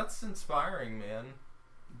 That's inspiring, man.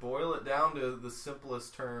 Boil it down to the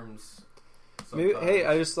simplest terms. Maybe, hey,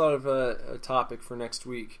 I just thought of a topic for next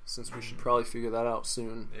week, since we should probably figure that out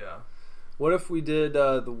soon. Yeah. What if we did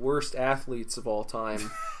the worst athletes of all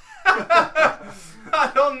time?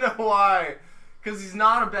 I don't know why. Because he's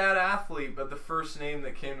not a bad athlete, but the first name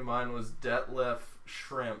that came to mind was Detlef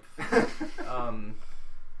Shrimp.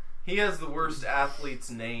 He has the worst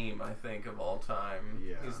athlete's name, I think, of all time.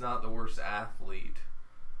 Yeah. He's not the worst athlete.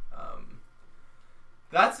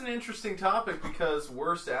 That's an interesting topic because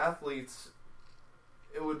worst athletes,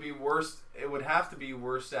 it would have to be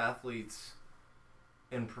worst athletes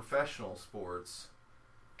in professional sports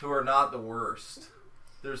who are not the worst.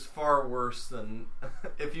 There's far worse than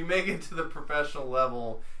if you make it to the professional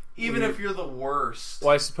level, even if you're the worst.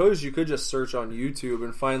 Well, I suppose you could just search on YouTube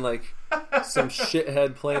and find like some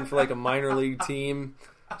shithead playing for like a minor league team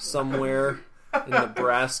somewhere in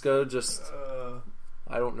Nebraska. Just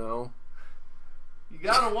I don't know. You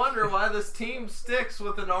gotta wonder why this team sticks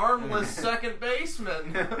with an armless second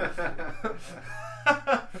baseman.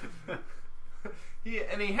 He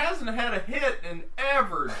hasn't had a hit in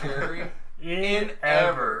ever, Jerry. In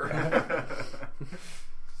ever.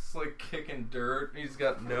 It's like kicking dirt. He's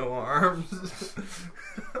got no arms.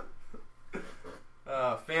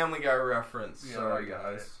 Family Guy reference. Yeah, Sorry,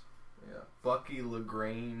 guys. Yeah, Bucky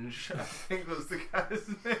LaGrange, I think was the guy's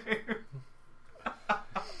name.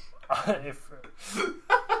 If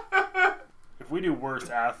we do worst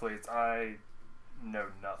athletes, I know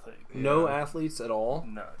nothing. No athletes at all?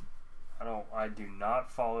 None. I do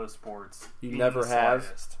not follow sports. You never have?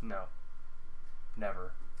 Slightest. No.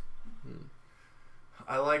 Never.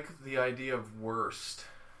 I like the idea of worst.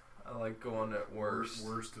 I like going at worst.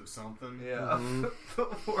 Worst of something? Yeah. The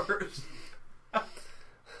worst.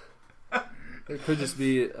 It could just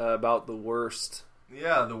be about the worst.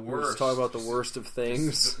 Yeah, the We're worst. just talking about the worst of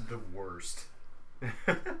things. The worst.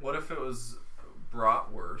 What if it was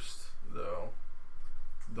bratwurst, though?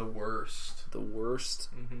 The worst. The worst?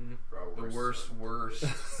 Mm-hmm. The Bratwurst. worst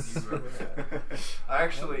you've ever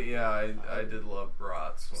had. I did love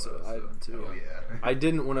brats. So I too. Oh, yeah. I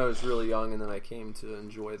didn't when I was really young, and then I came to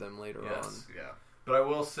enjoy them later on. Yeah. But I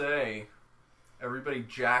will say, everybody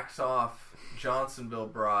jacks off Johnsonville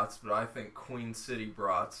brats, but I think Queen City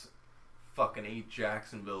brats fucking eat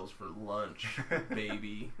Jacksonville's for lunch,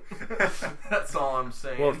 baby. That's all I'm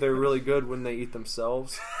saying. Well, if they're really good, wouldn't they eat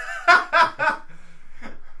themselves?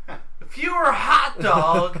 If you were a hot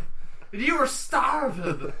dog and you were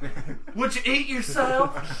starving, would you eat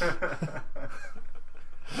yourself?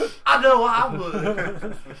 I know I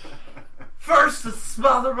would. First, to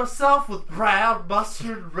smother myself with brown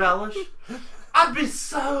mustard relish. I'd be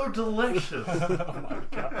so delicious. Oh my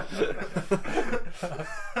god.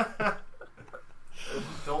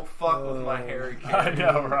 Don't fuck with my hairy I cat.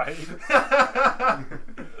 know, right?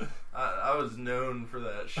 I was known for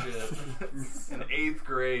that shit in 8th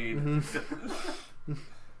grade.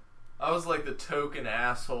 I was like the token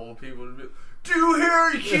asshole. People would be, do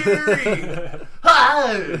Harry Carey!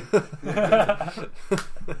 Hi!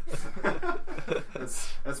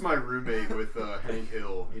 That's my roommate with Hank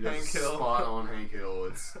Hill. He does Hank Hill. spot on Hank Hill.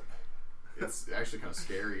 It's actually kind of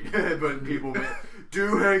scary, but people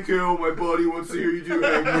do Hank Hill. My buddy wants to hear you do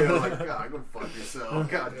Hank Hill. Like, God, go fuck yourself.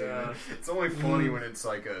 God damn it. It's only funny when it's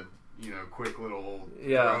like a quick little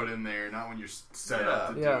throw it in there, not when you're set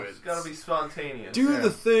up to do it. It's got to be spontaneous. Do the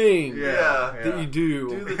thing that you do.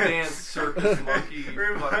 Do the dance, circus monkey. It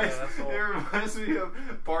reminds me of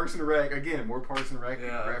Parks and Rec. Again, more Parks and Rec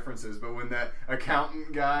references, but when that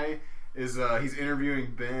accountant guy is he's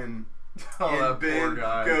interviewing Ben, and Ben poor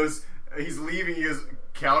guy goes, he's leaving, he goes,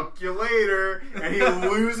 calculator, and he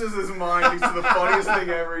loses his mind. He's the funniest thing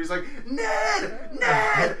ever. He's like,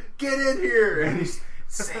 Ned, get in here, and he's,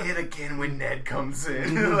 say it again when Ned comes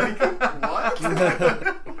in. Like, what? What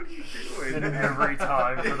are you doing? And every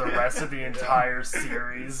time for the rest of the entire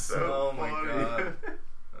series. So oh my funny. God.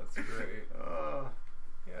 That's great.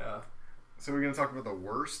 Yeah. So we're going to talk about the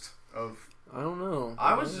worst of... I don't know.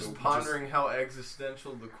 I was just pondering how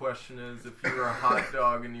existential the question is if you were a hot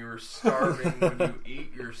dog and you were starving when you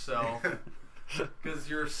eat yourself. Because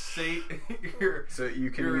you're safe. So you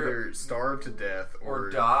can either starve to death or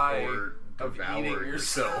die or of devour eating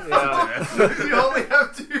yourself Yeah. to death. You only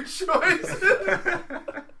have two choices.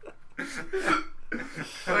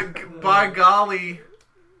 Like, by golly,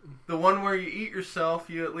 the one where you eat yourself,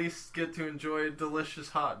 you at least get to enjoy a delicious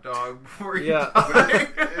hot dog before you die.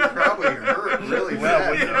 It probably hurt really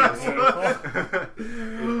bad.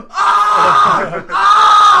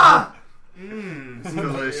 It's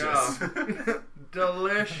delicious. Yeah.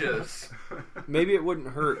 Delicious. Maybe it wouldn't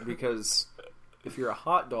hurt because if you're a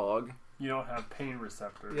hot dog, You don't have pain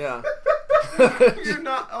receptors. yeah. You're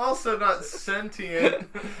not sentient.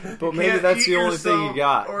 But You maybe can't that's eat the only thing you yourself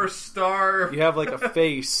got. Or starve. You have like a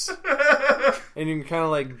face, and you can kind of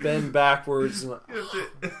like bend backwards. And,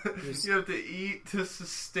 You have to eat to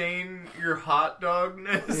sustain your hot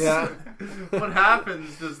dogness. Yeah. What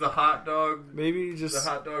happens? Does the hot dog? maybe The just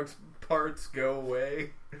hot dog's parts go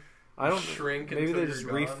away? I don't shrink Maybe until they you're just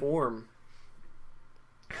gone? reform.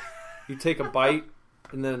 You take a bite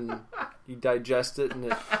and then you digest it, and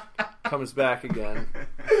it comes back again.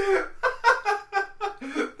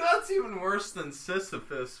 That's even worse than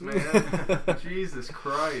Sisyphus, man. Jesus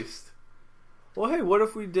Christ. Well, hey, what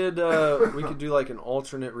if we did? We could do like an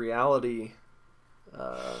alternate reality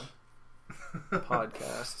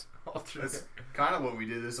podcast. That's kind of what we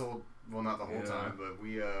did this whole... Well, not the whole time, but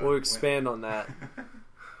we... We'll expand on that.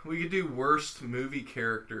 We could do worst movie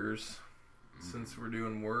characters, since we're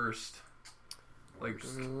doing worst. Like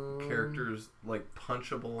characters like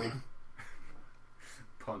punchable.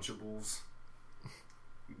 Punchables.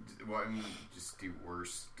 Well, I mean, just do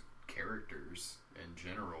worst characters in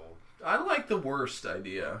general. I like the worst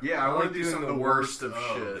idea. Yeah, I want like to do doing some the worst of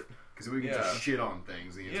shit. Because we can just shit on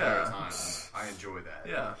things the entire time. I enjoy that.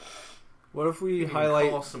 Yeah. What if we You can highlight?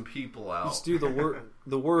 call some people out. Just do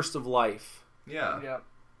the worst of life. Yeah. Yep.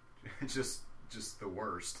 just the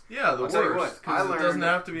worst. Yeah, the I'll tell you worst. what, I Because it learned doesn't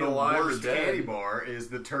have to be the alive or worst dead. candy bar is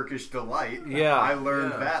the Turkish Delight. Yeah. I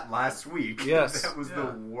learned Yeah. that last week. Yes. That was Yeah.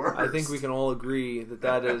 the worst. I think we can all agree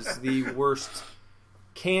that is the worst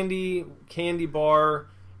candy bar,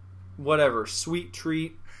 whatever, sweet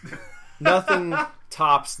treat. Nothing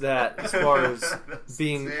tops that as far as That's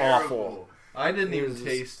being terrible. awful. I didn't It even was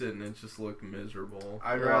taste it, and it just looked miserable.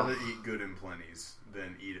 I'd rather eat Good and Plenty's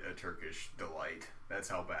than eat a Turkish Delight. That's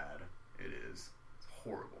how bad it is. It's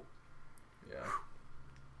horrible. Yeah.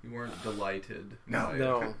 You weren't delighted. No. by it,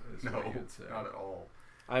 No. is No, what you would say. not at all.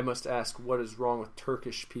 I must ask, what is wrong with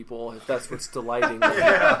Turkish people if that's what's delighting?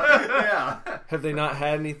 Yeah. Have they not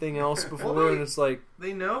had anything else before? Well, And it's like,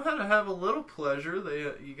 They know how to have a little pleasure.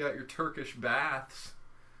 You got your Turkish baths.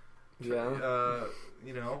 yeah.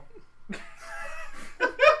 You know.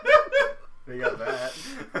 They got that.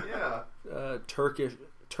 Yeah.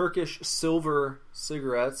 Turkish silver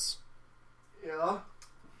cigarettes Yeah.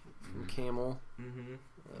 from Camel. Mm-hmm.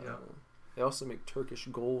 Yeah. They also make Turkish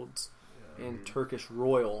golds and Turkish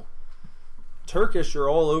royal. Turkish are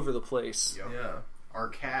all over the place. Yep. Yeah. Our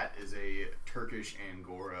cat is a Turkish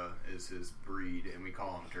Angora, is his breed, and we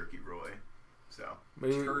call him Turkey Roy. So,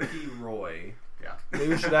 Maybe, Turkey Roy. yeah. maybe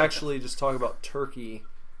we should actually just talk about Turkey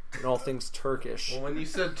and all things Turkish. Well, when you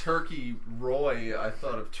said Turkey Roy, I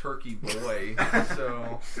thought of Turkey Boy.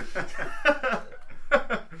 So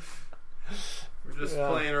we're just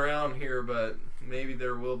playing around here, but maybe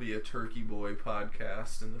there will be a Turkey Boy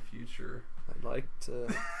podcast in the future. I'd like to.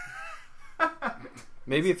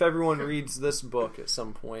 Maybe if everyone reads this book at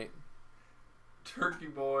some point, Turkey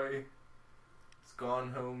Boy has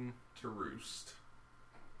gone home to roost.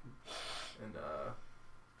 And,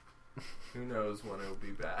 who knows when he'll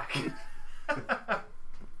be back.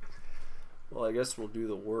 Well, I guess we'll do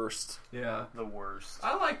the worst. Yeah. The worst.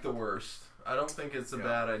 I like the worst. I don't think it's a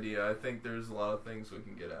bad idea. I think there's a lot of things we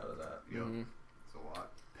can get out of that. Yep. It's a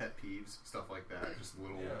lot. Pet peeves, stuff like that. Just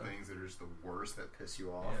little things that are just the worst that piss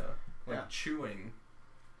you off. Yeah. Like chewing.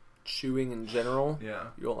 Chewing in general? Yeah.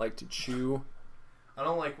 You don't like to chew? I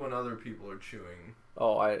don't like when other people are chewing.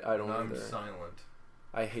 Oh, I don't I'm either. silent.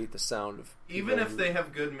 I hate the sound of even if they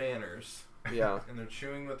have good manners. Yeah. And they're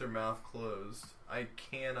chewing with their mouth closed. I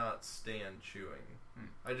cannot stand chewing.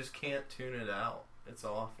 I just can't tune it out. It's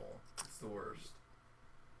awful. It's the worst.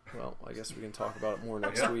 Well, I guess we can talk about it more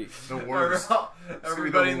next week. The worst.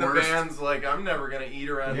 Everybody in the worst. band's like, I'm never going to eat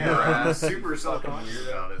around your I'm ass. super self-conscious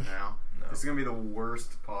about it now. No. This is going to be the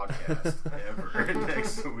worst podcast ever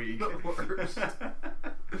next week. The worst.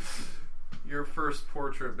 Your first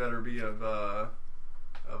portrait better be of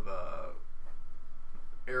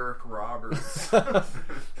Eric Roberts.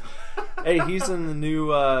 Hey, he's in the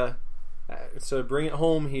new, so Bring It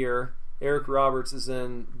Home here. Eric Roberts is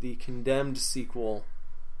in the Condemned sequel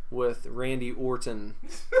with Randy Orton.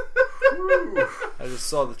 I just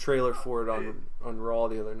saw the trailer for it on Raw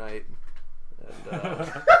the other night.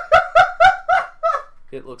 And,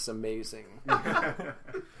 it looks amazing. Well,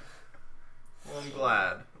 I'm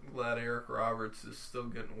glad. I'm glad Eric Roberts is still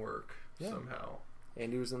getting work somehow.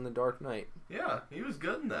 And he was in The Dark Knight. Yeah, he was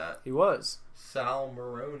good in that. He was. Sal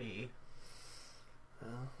Maroni.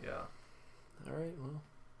 Yeah. All right, well,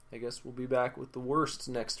 I guess we'll be back with the worst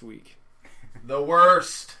next week. The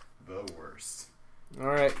worst. The worst. All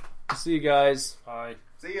right. See you guys. Bye.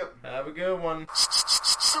 See ya. Have a good one.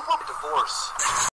 SUPERDIVORCE.